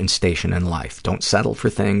age and station in life. Don't settle for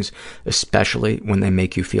things, especially when they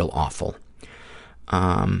make you feel awful.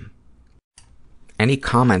 Any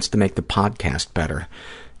comments to make the podcast better?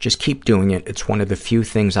 Just keep doing it. It's one of the few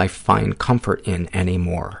things I find comfort in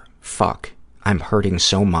anymore. Fuck, I'm hurting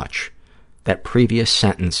so much. That previous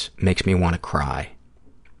sentence makes me want to cry.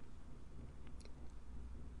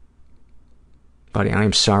 Buddy, I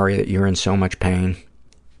am sorry that you're in so much pain.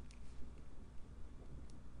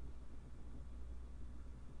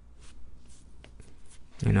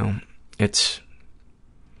 You know,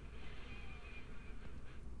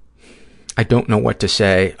 I don't know what to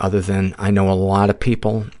say other than I know a lot of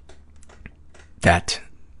people that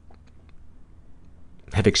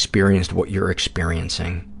have experienced what you're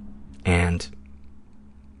experiencing, and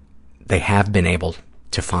they have been able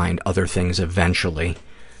to find other things eventually.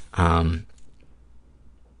 And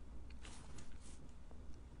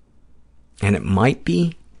it might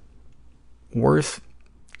be worth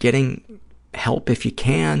getting help if you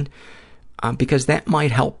can, because that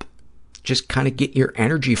might help just kind of get your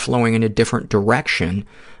energy flowing in a different direction,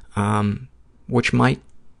 which might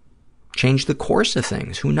change the course of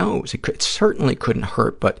things. Who knows? It certainly couldn't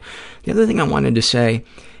hurt. But the other thing I wanted to say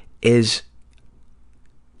is,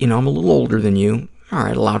 you know, I'm a little older than you. All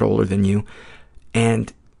right, a lot older than you.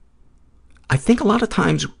 And I think a lot of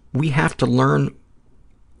times we have to learn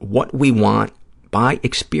what we want by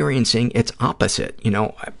experiencing its opposite. You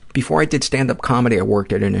know, before I did stand-up comedy, I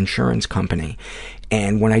worked at an insurance company.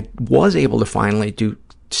 And when I was able to finally do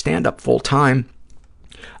stand-up full-time,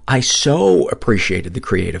 I so appreciated the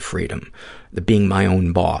creative freedom, the being my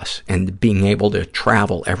own boss, and being able to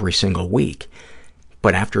travel every single week.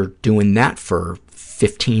 But after doing that for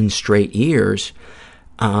 15 straight years,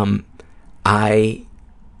 I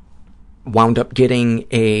wound up getting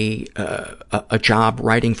a job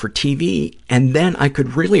writing for TV, and then I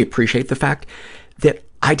could really appreciate the fact that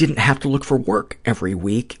I didn't have to look for work every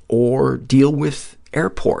week or deal with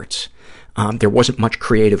airports. There wasn't much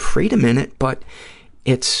creative freedom in it, but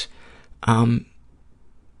it's, I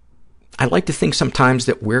like to think sometimes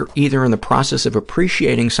that we're either in the process of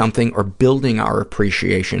appreciating something or building our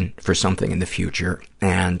appreciation for something in the future.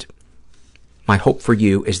 And my hope for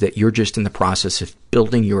you is that you're just in the process of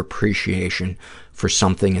building your appreciation for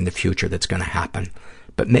something in the future that's going to happen.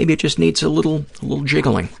 But maybe it just needs a little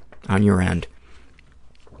jiggling on your end.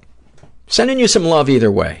 Sending you some love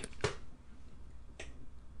either way.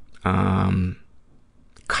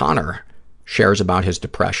 Connor shares about his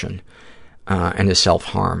depression and his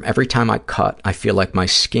self-harm. Every time I cut, I feel like my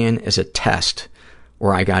skin is a test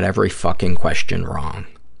where I got every fucking question wrong.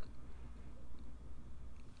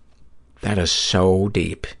 That is so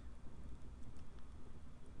deep.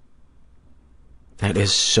 That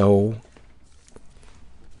is so...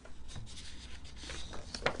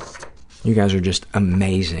 You guys are just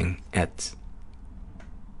amazing at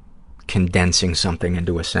condensing something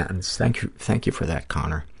into a sentence. Thank you for that,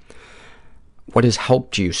 Connor. What has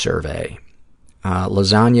helped you survey?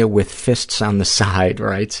 Lasagna with fists on the side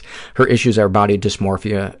writes, her issues are body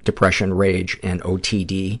dysmorphia, depression, rage, and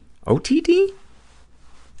OTD. OTD?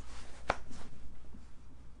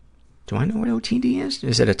 Do I know what OTD is?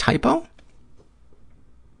 Is it a typo?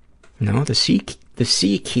 No, the C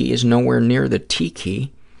key is nowhere near the T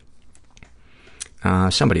key.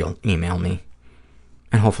 Somebody will email me,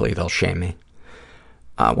 and hopefully they'll shame me.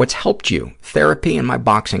 What's helped you? Therapy and my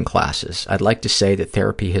boxing classes. I'd like to say that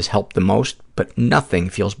therapy has helped the most, but nothing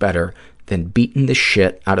feels better than beating the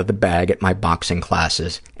shit out of the bag at my boxing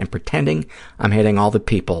classes and pretending I'm hitting all the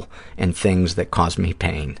people and things that cause me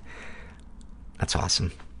pain. That's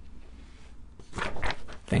awesome.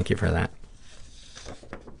 Thank you for that.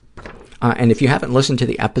 And if you haven't listened to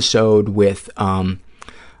the episode with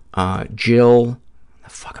Jill, the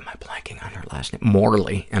fuck am I blanking on her last name?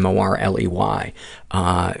 Morley, Morley.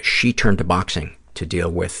 She turned to boxing to deal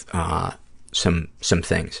with some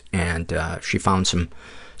things, and she found some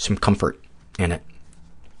comfort in it,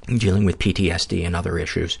 dealing with PTSD and other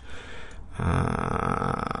issues.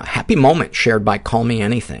 Happy moment shared by Call Me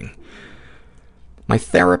Anything. My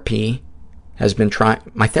therapist has been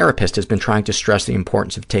trying to stress the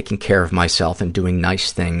importance of taking care of myself and doing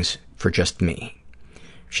nice things for just me.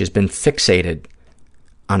 She's been fixated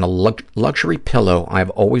on a luxury pillow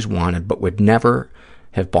I've always wanted but would never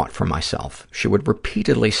have bought for myself. She would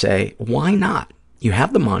repeatedly say, "Why not? You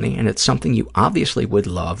have the money and it's something you obviously would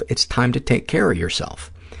love. It's time to take care of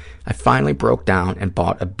yourself." I finally broke down and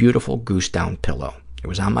bought a beautiful goose down pillow. It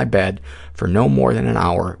was on my bed for no more than an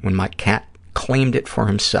hour when my cat claimed it for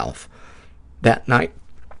himself. That night,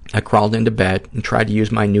 I crawled into bed and tried to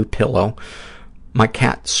use my new pillow. My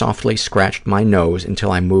cat softly scratched my nose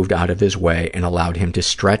until I moved out of his way and allowed him to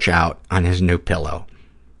stretch out on his new pillow.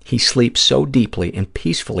 He sleeps so deeply and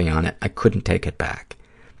peacefully on it, I couldn't take it back.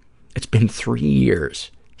 It's been 3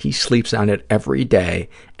 years. He sleeps on it every day,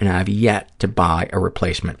 and I've yet to buy a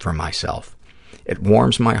replacement for myself. It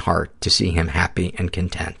warms my heart to see him happy and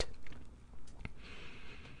content.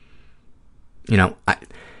 You know,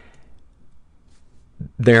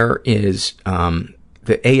 there is,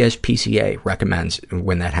 the ASPCA recommends,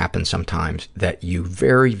 when that happens sometimes, that you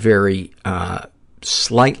very, very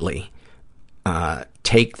slightly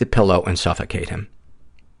take the pillow and suffocate him.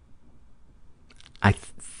 I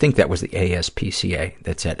think that was the ASPCA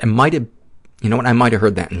that said. It might have, you know what, I might have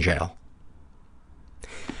heard that in jail.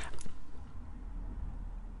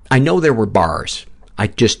 I know there were bars. I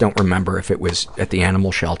just don't remember if it was at the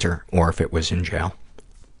animal shelter or if it was in jail.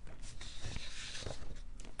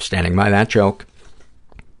 Standing by that joke.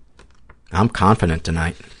 I'm confident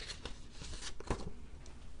tonight.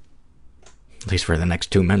 At least for the next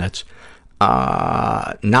 2 minutes.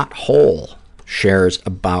 Not Whole shares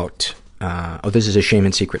about, this is a shame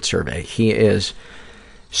and secret survey. He is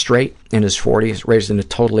Straight, in his 40s, raised in a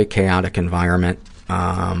totally chaotic environment.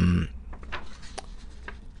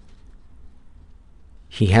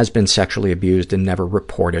 He has been sexually abused and never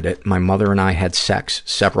reported it. My mother and I had sex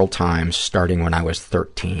several times, starting when I was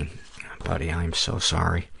 13. Buddy, I'm so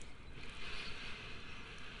sorry.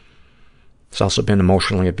 He's also been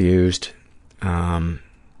emotionally abused.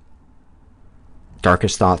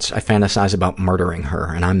 Darkest thoughts, I fantasize about murdering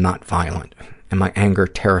her, and I'm not violent. And my anger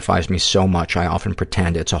terrifies me so much I often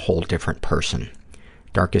pretend it's a whole different person.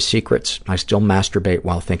 Darkest secrets, I still masturbate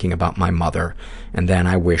while thinking about my mother, and then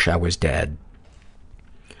I wish I was dead.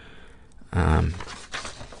 Have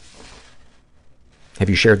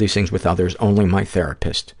you shared these things with others? Only my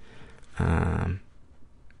therapist. How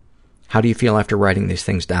do you feel after writing these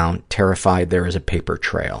things down? Terrified there is a paper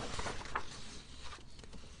trail.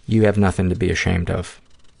 You have nothing to be ashamed of.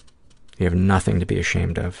 You have nothing to be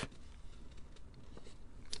ashamed of.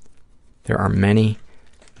 There are many,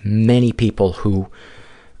 many people who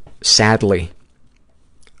sadly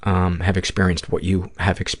have experienced what you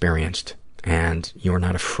have experienced, and you are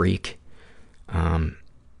not a freak.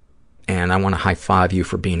 And I want to high-five you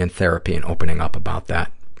for being in therapy and opening up about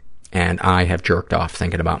that. And I have jerked off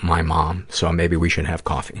thinking about my mom, so maybe we should have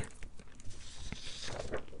coffee.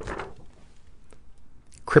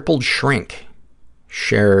 Crippled Shrink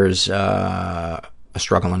shares a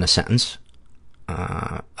struggle in a sentence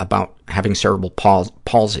about having cerebral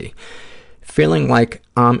palsy. Feeling like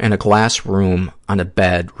I'm in a glass room on a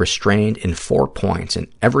bed restrained in 4 points and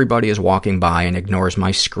everybody is walking by and ignores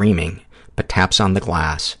my screaming but taps on the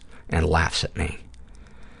glass and laughs at me.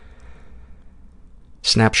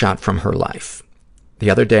 Snapshot from her life. The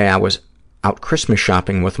other day I was out Christmas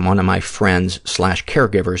shopping with one of my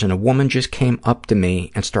friends/caregivers, and a woman just came up to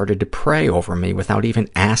me and started to pray over me without even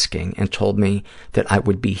asking and told me that I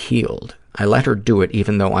would be healed. I let her do it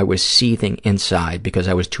even though I was seething inside because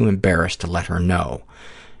I was too embarrassed to let her know.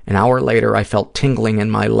 An hour later, I felt tingling in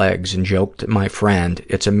my legs and joked to my friend,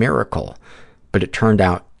 "It's a miracle," but it turned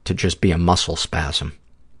out to just be a muscle spasm.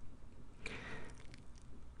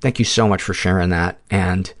 Thank you so much for sharing that,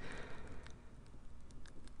 and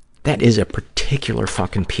that is a particular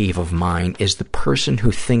fucking peeve of mine, is the person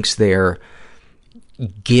who thinks they're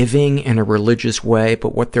giving in a religious way,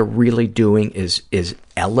 but what they're really doing is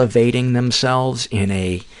elevating themselves in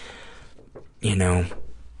a, you know,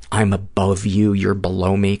 I'm above you, you're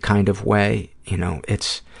below me kind of way. You know,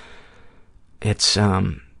 it's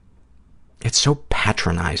so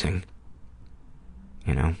patronizing,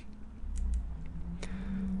 you know.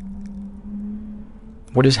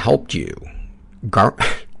 What has helped you?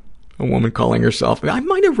 A woman calling herself, I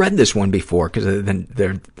might have read this one before, because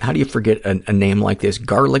how do you forget a name like this?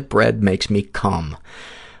 Garlic bread makes me cum.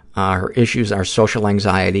 Her issues are social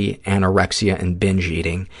anxiety, anorexia, and binge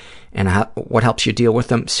eating. And what helps you deal with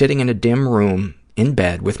them? Sitting in a dim room in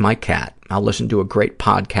bed with my cat. I'll listen to a great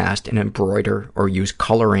podcast and embroider or use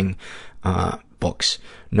coloring books.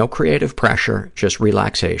 No creative pressure, just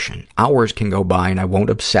relaxation. Hours can go by and I won't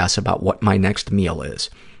obsess about what my next meal is.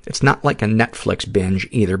 It's not like a Netflix binge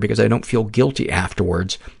either, because I don't feel guilty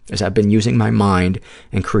afterwards, as I've been using my mind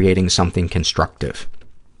and creating something constructive.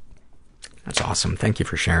 That's awesome. Thank you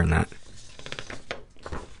for sharing that.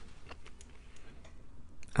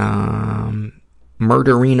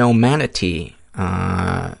 Murderino Manatee.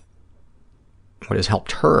 What has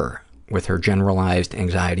helped her with her generalized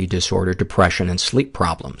anxiety disorder, depression, and sleep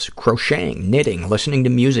problems? Crocheting, knitting, listening to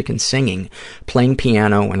music and singing, playing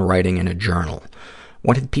piano, and writing in a journal.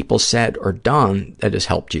 What had people said or done that has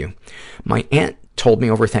helped you? My aunt told me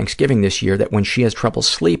over Thanksgiving this year that when she has trouble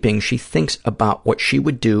sleeping, she thinks about what she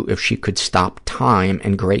would do if she could stop time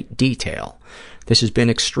in great detail. This has been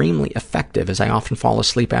extremely effective, as I often fall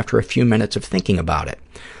asleep after a few minutes of thinking about it.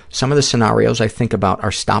 Some of the scenarios I think about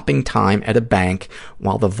are stopping time at a bank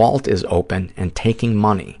while the vault is open and taking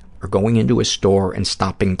money, or going into a store and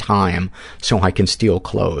stopping time so I can steal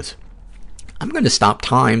clothes. I'm going to stop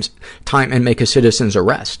time and make a citizen's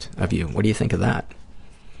arrest of you. What do you think of that?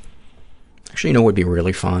 Actually, you know what would be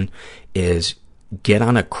really fun is get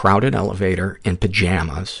on a crowded elevator in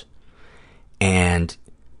pajamas and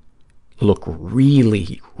look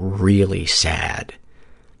really, really sad,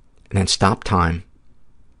 and then stop time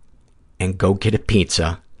and go get a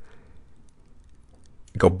pizza,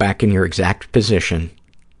 go back in your exact position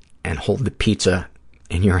and hold the pizza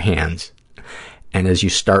in your hands. And as you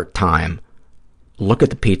start time, look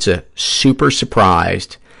at the pizza, super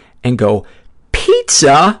surprised, and go,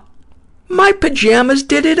 "Pizza? My pajamas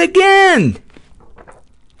did it again!"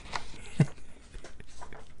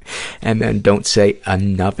 And then don't say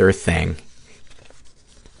another thing.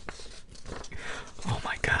 Oh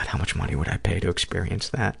my God, how much money would I pay to experience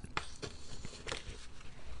that?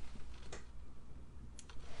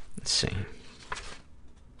 Let's see.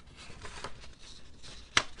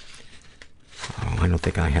 Oh, I don't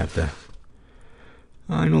think I have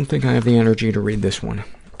the energy to read this one.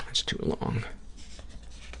 It's too long.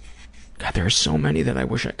 God, there are so many that I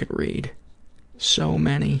wish I could read. So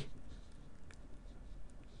many.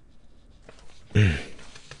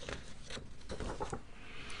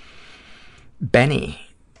 Benny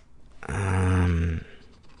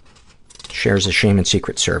shares a shame and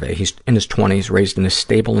secret survey. He's in his 20s, raised in a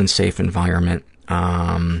stable and safe environment.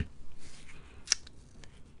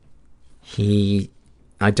 He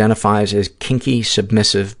identifies as kinky,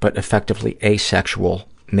 submissive, but effectively asexual,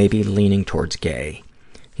 maybe leaning towards gay.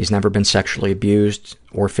 He's never been sexually abused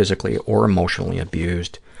or physically or emotionally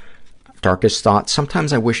abused. Darkest thoughts,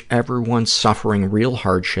 sometimes I wish everyone suffering real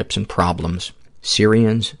hardships and problems,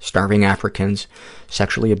 Syrians, starving Africans,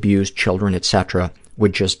 sexually abused children, etc.,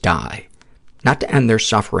 would just die. Not to end their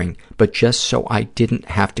suffering, but just so I didn't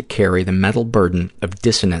have to carry the mental burden of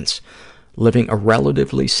dissonance, living a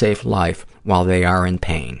relatively safe life while they are in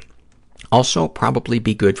pain. Also, probably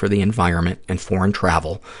be good for the environment, and foreign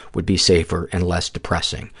travel would be safer and less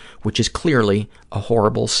depressing, which is clearly a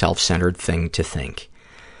horrible, self-centered thing to think.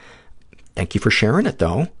 Thank you for sharing it,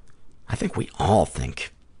 though. I think we all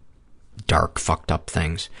think dark, fucked up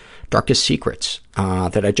things. Darkest secrets,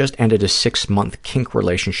 that I just ended a 6-month kink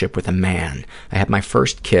relationship with a man. I had my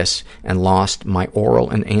first kiss and lost my oral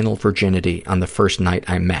and anal virginity on the first night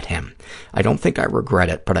I met him. I don't think I regret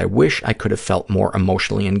it, but I wish I could have felt more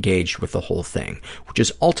emotionally engaged with the whole thing, which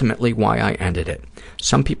is ultimately why I ended it.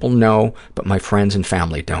 Some people know, but my friends and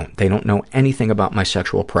family don't. They don't know anything about my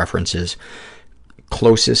sexual preferences.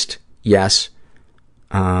 Closest, yes,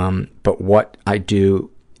 but what I do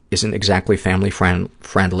isn't exactly family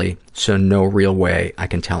friendly, so no real way I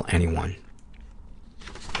can tell anyone.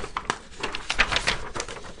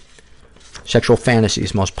 Sexual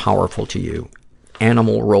fantasies most powerful to you.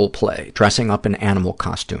 Animal role play, dressing up in animal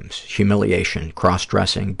costumes, humiliation,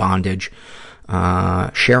 cross-dressing, bondage,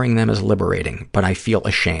 sharing them is liberating, but I feel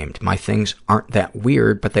ashamed. My things aren't that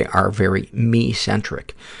weird, but they are very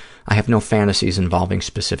me-centric. I have no fantasies involving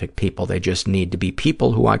specific people. They just need to be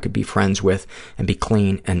people who I could be friends with and be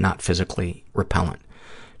clean and not physically repellent.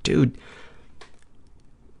 Dude,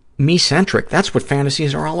 me-centric, that's what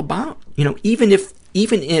fantasies are all about. You know, even if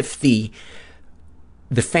the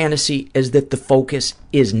fantasy is that the focus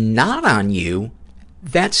is not on you,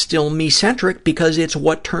 that's still me-centric because it's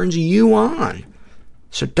what turns you on.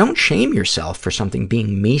 So don't shame yourself for something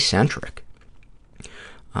being me-centric.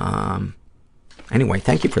 Anyway,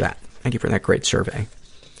 thank you for that. Thank you for that great survey.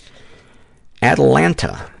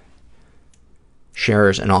 Atlanta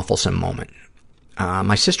shares an awfulsome moment.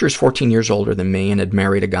 My sister is 14 years older than me and had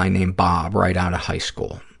married a guy named Bob right out of high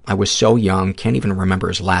school. I was so young, can't even remember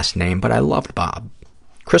his last name, but I loved Bob.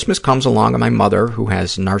 Christmas comes along and my mother, who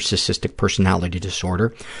has narcissistic personality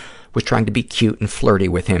disorder, was trying to be cute and flirty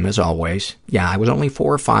with him as always. Yeah, I was only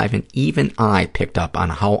 4 or 5 and even I picked up on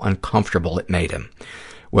how uncomfortable it made him.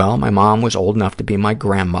 Well, my mom was old enough to be my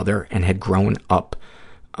grandmother and had grown up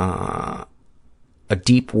a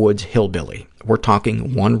deep woods hillbilly. We're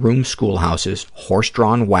talking one-room schoolhouses,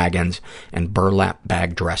 horse-drawn wagons, and burlap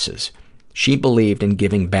bag dresses. She believed in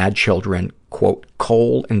giving bad children, quote,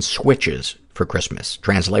 coal and switches for Christmas.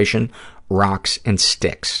 Translation, rocks and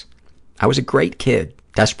sticks. I was a great kid,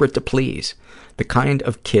 desperate to please, the kind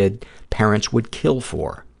of kid parents would kill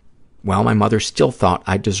for. Well, my mother still thought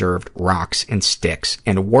I deserved rocks and sticks,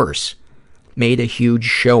 and worse, made a huge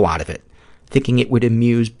show out of it, thinking it would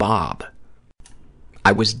amuse Bob.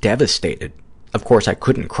 I was devastated. Of course, I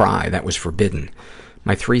couldn't cry. That was forbidden.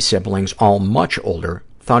 My 3 siblings, all much older,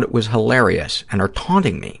 thought it was hilarious and are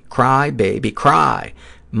taunting me. Cry, baby, cry.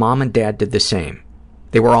 Mom and Dad did the same.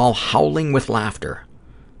 They were all howling with laughter.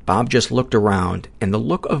 Bob just looked around, and the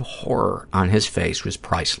look of horror on his face was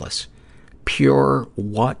priceless. Pure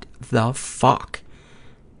what the fuck.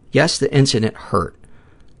 Yes, the incident hurt,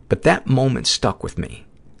 but that moment stuck with me.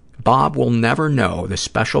 Bob will never know the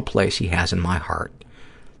special place he has in my heart.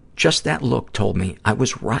 Just that look told me I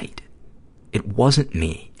was right. It wasn't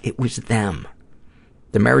me. It was them.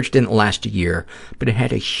 The marriage didn't last a year, but it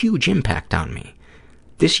had a huge impact on me.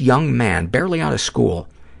 This young man, barely out of school,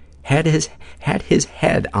 had his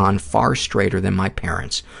head on far straighter than my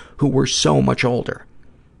parents, who were so much older.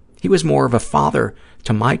 He was more of a father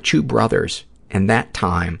to my 2 brothers in that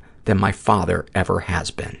time than my father ever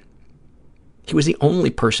has been. He was the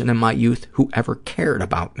only person in my youth who ever cared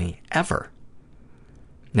about me, ever.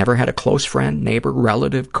 Never had a close friend, neighbor,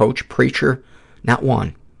 relative, coach, preacher, not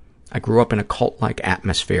one. I grew up in a cult-like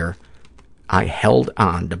atmosphere. I held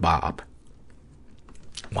on to Bob.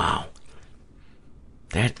 Wow.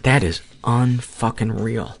 That is unfucking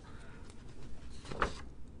real.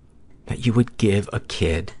 That you would give a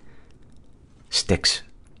kid sticks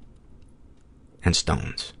and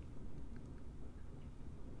stones.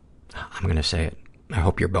 I'm going to say it. I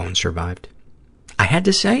hope your bones survived. I had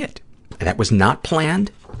to say it. That was not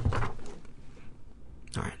planned.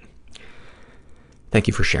 All right. Thank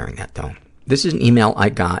you for sharing that, though. This is an email I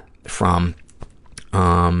got from,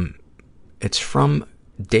 it's from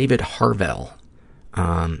David Harvell.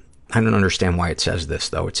 I don't understand why it says this,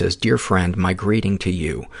 though. It says, "Dear friend, my greeting to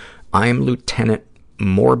you. I am Lieutenant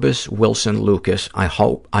Morbus Wilson Lucas. I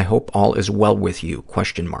hope all is well with you, ?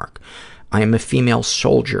 I am a female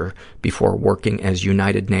soldier before working as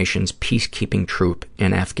United Nations peacekeeping troop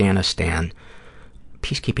in Afghanistan."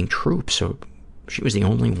 Peacekeeping troop, so she was the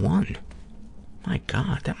only one. My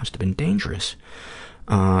God, that must have been dangerous.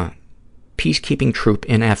 Peacekeeping troop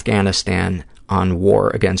in Afghanistan on war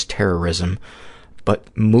against terrorism,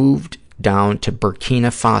 but moved down to Burkina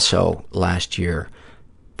Faso last year.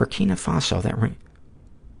 Burkina Faso, that right?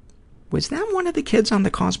 Was that one of the kids on The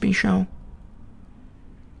Cosby Show?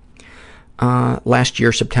 Last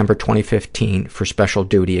year, September 2015, for special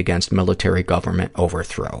duty against military government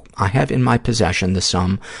overthrow. I have in my possession the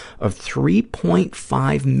sum of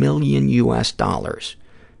 $3.5 million,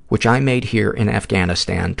 which I made here in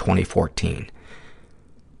Afghanistan 2014.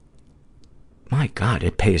 My God,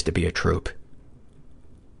 it pays to be a troop.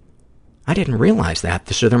 I didn't realize that,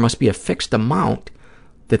 so there must be a fixed amount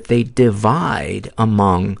that they divide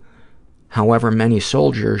among however many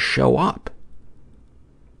soldiers show up.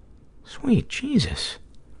 Sweet Jesus.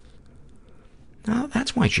 Now,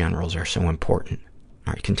 that's why generals are so important.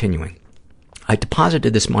 All right, continuing. I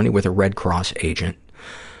deposited this money with a Red Cross agent.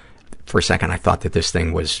 For a second, I thought that this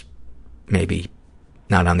thing was maybe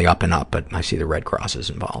not on the up and up, but I see the Red Cross is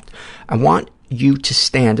involved. I want you to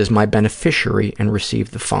stand as my beneficiary and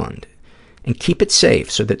receive the fund. And keep it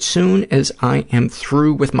safe so that soon as I am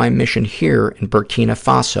through with my mission here in Burkina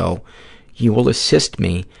Faso, you will assist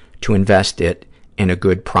me to invest it in a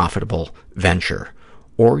good, profitable venture.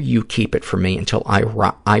 Or you keep it for me until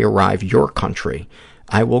I arrive your country.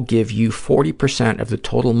 I will give you 40% of the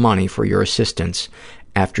total money for your assistance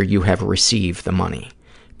after you have received the money.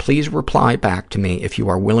 Please reply back to me if you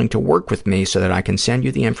are willing to work with me so that I can send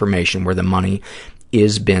you the information where the money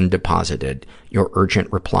is been deposited. Your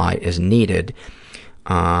urgent reply is needed.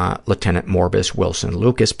 Lieutenant Morbus Wilson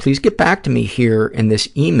Lucas, please get back to me here in this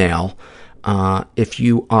email if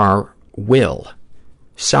you are will.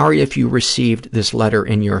 Sorry if you received this letter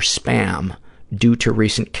in your spam due to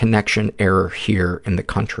recent connection error here in the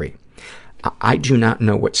country. I do not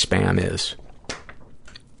know what spam is.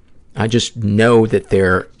 I just know that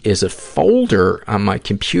there is a folder on my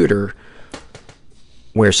computer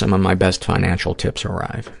where some of my best financial tips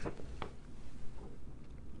arrive.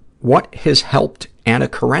 What has helped Anna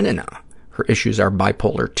Karenina? Her issues are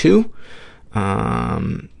bipolar 2,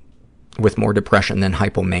 with more depression than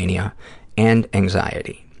hypomania, and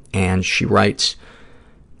anxiety. And she writes,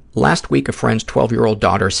 last week a friend's 12-year-old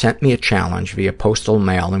daughter sent me a challenge via postal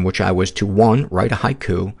mail in which I was to 1, write a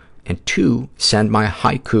haiku, and 2, send my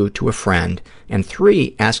haiku to a friend, and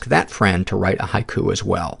 3, ask that friend to write a haiku as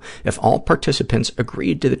well. If all participants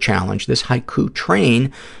agreed to the challenge, this haiku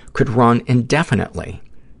train could run indefinitely.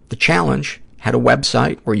 The challenge had a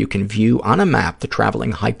website where you can view on a map the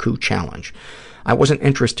traveling haiku challenge. I wasn't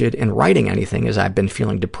interested in writing anything as I've been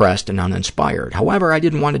feeling depressed and uninspired. However, I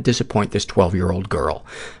didn't want to disappoint this 12-year-old girl.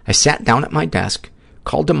 I sat down at my desk,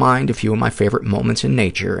 called to mind a few of my favorite moments in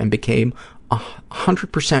nature, and became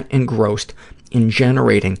 100% engrossed in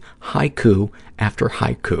generating haiku after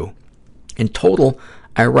haiku. In total,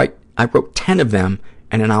 I wrote 10 of them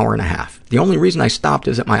in an hour and a half. The only reason I stopped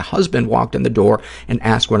is that my husband walked in the door and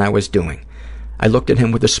asked what I was doing. I looked at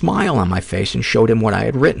him with a smile on my face and showed him what I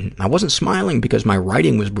had written. I wasn't smiling because my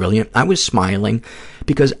writing was brilliant. I was smiling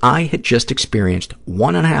because I had just experienced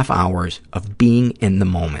 1.5 hours of being in the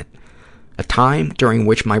moment, a time during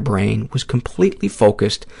which my brain was completely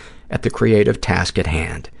focused at the creative task at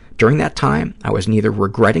hand. During that time, I was neither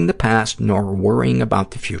regretting the past nor worrying about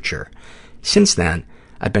the future. Since then,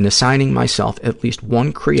 I've been assigning myself at least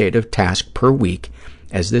one creative task per week,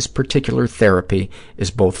 as this particular therapy is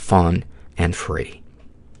both fun and free.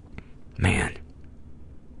 Man.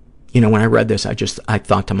 You know, when I read this, I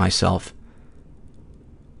thought to myself,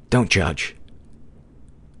 don't judge.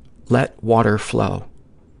 Let water flow.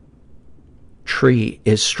 Tree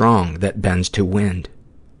is strong that bends to wind.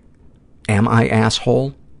 Am I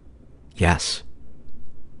asshole? Yes.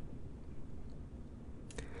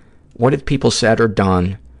 What have people said or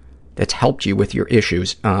done that's helped you with your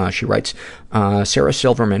issues? She writes, Sarah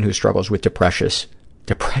Silverman, who struggles with depression.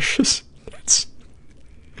 That's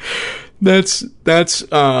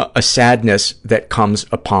a sadness that comes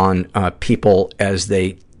upon people as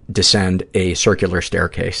they descend a circular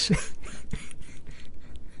staircase.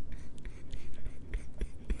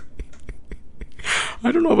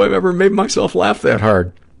 I don't know if I've ever made myself laugh that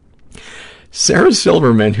hard. Sarah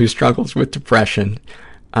Silverman, who struggles with depression.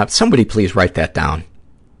 Somebody please write that down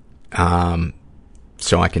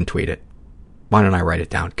so I can tweet it. Why don't I write it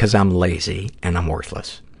down? Because I'm lazy and I'm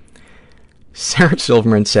worthless. Sarah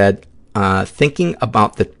Silverman said, thinking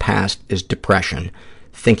about the past is depression.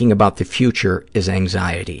 Thinking about the future is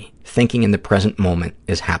anxiety. Thinking in the present moment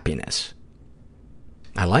is happiness.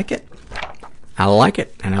 I like it. I like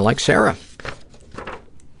it. And I like Sarah.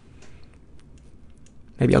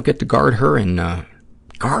 Maybe I'll get to guard her and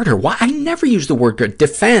guard her. Why? I never use the word guard.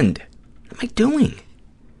 Defend. What am I doing?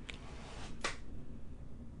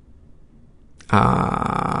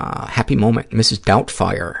 Happy moment. Mrs.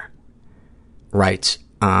 Doubtfire writes,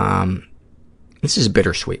 this is a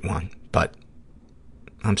bittersweet one, but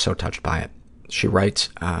I'm so touched by it. She writes,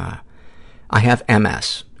 I have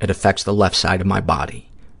MS. It affects the left side of my body.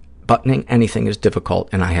 Buttoning anything is difficult,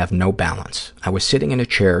 and I have no balance. I was sitting in a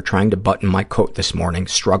chair trying to button my coat this morning,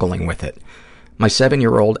 struggling with it. My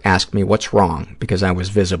 7-year-old asked me what's wrong because I was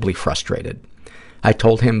visibly frustrated. I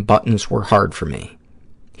told him buttons were hard for me.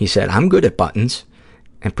 He said, I'm good at buttons,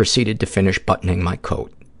 and proceeded to finish buttoning my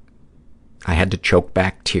coat. I had to choke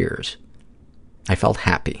back tears. I felt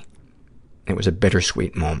happy. It was a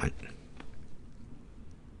bittersweet moment.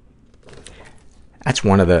 That's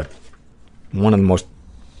one of the most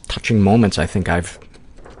touching moments I think I've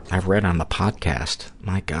read on the podcast.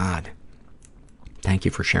 My God. Thank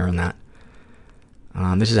you for sharing that.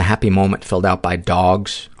 This is a happy moment filled out by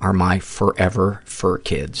Dogs Are My Forever Fur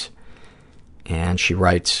Kids. And she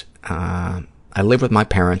writes, I live with my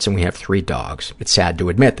parents and we have 3 dogs. It's sad to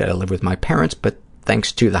admit that I live with my parents, but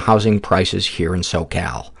thanks to the housing prices here in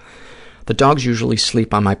SoCal. The dogs usually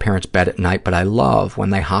sleep on my parents' bed at night, but I love when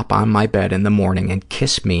they hop on my bed in the morning and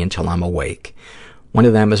kiss me until I'm awake. One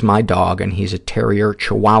of them is my dog, and he's a terrier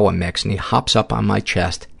Chihuahua mix, and he hops up on my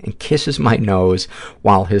chest and kisses my nose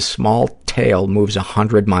while his small tail moves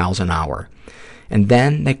 100 miles an hour. And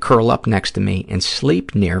then they curl up next to me and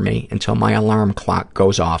sleep near me until my alarm clock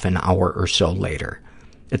goes off an hour or so later.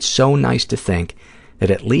 It's so nice to think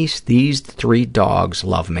that at least these 3 dogs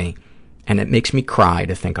love me, and it makes me cry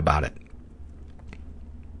to think about it.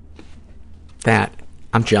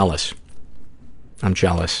 I'm jealous. I'm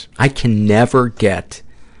jealous. I can never get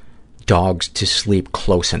dogs to sleep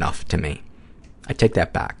close enough to me. I take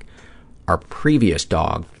that back. Our previous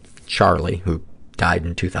dog, Charlie, who died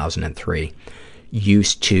in 2003,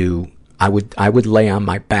 used to, I would lay on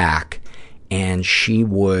my back and she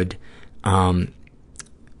would climb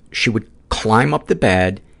up the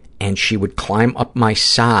bed and she would climb up my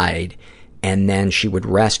side and then she would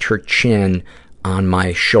rest her chin on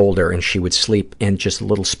my shoulder and she would sleep in just a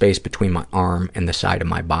little space between my arm and the side of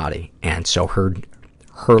my body. And so her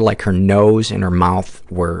like her nose and her mouth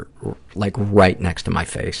were like right next to my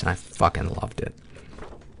face and I fucking loved it.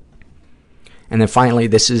 And then finally,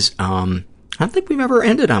 this is, I don't think we've ever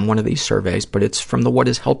ended on one of these surveys, but it's from the What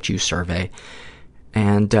Has Helped You survey.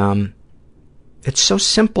 And it's so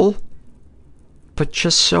simple, but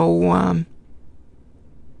just so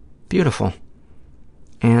beautiful.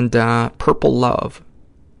 And Purple Love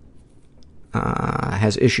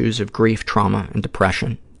has issues of grief, trauma, and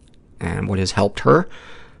depression. And what has helped her?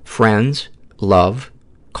 Friends, love,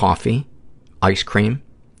 coffee, ice cream,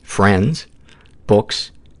 friends,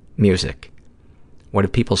 books, music. What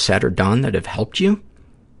have people said or done that have helped you?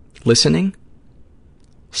 Listening,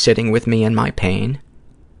 sitting with me in my pain,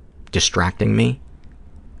 distracting me,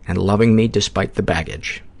 and loving me despite the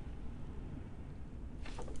baggage.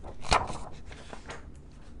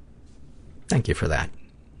 Thank you for that.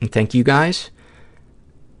 And thank you guys.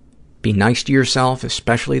 Be nice to yourself,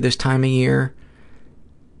 especially this time of year.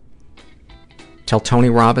 Tell Tony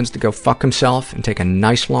Robbins to go fuck himself and take a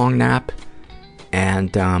nice long nap.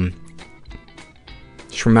 And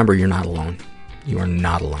just remember, you're not alone. You are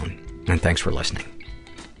not alone. And thanks for listening.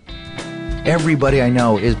 Everybody I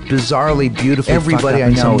know is bizarrely beautifully fucked up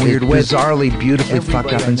in some weird way. Bizarrely beautifully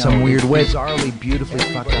fucked up in some weird way. Bizarrely beautifully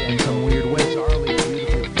fucked up in some weird way.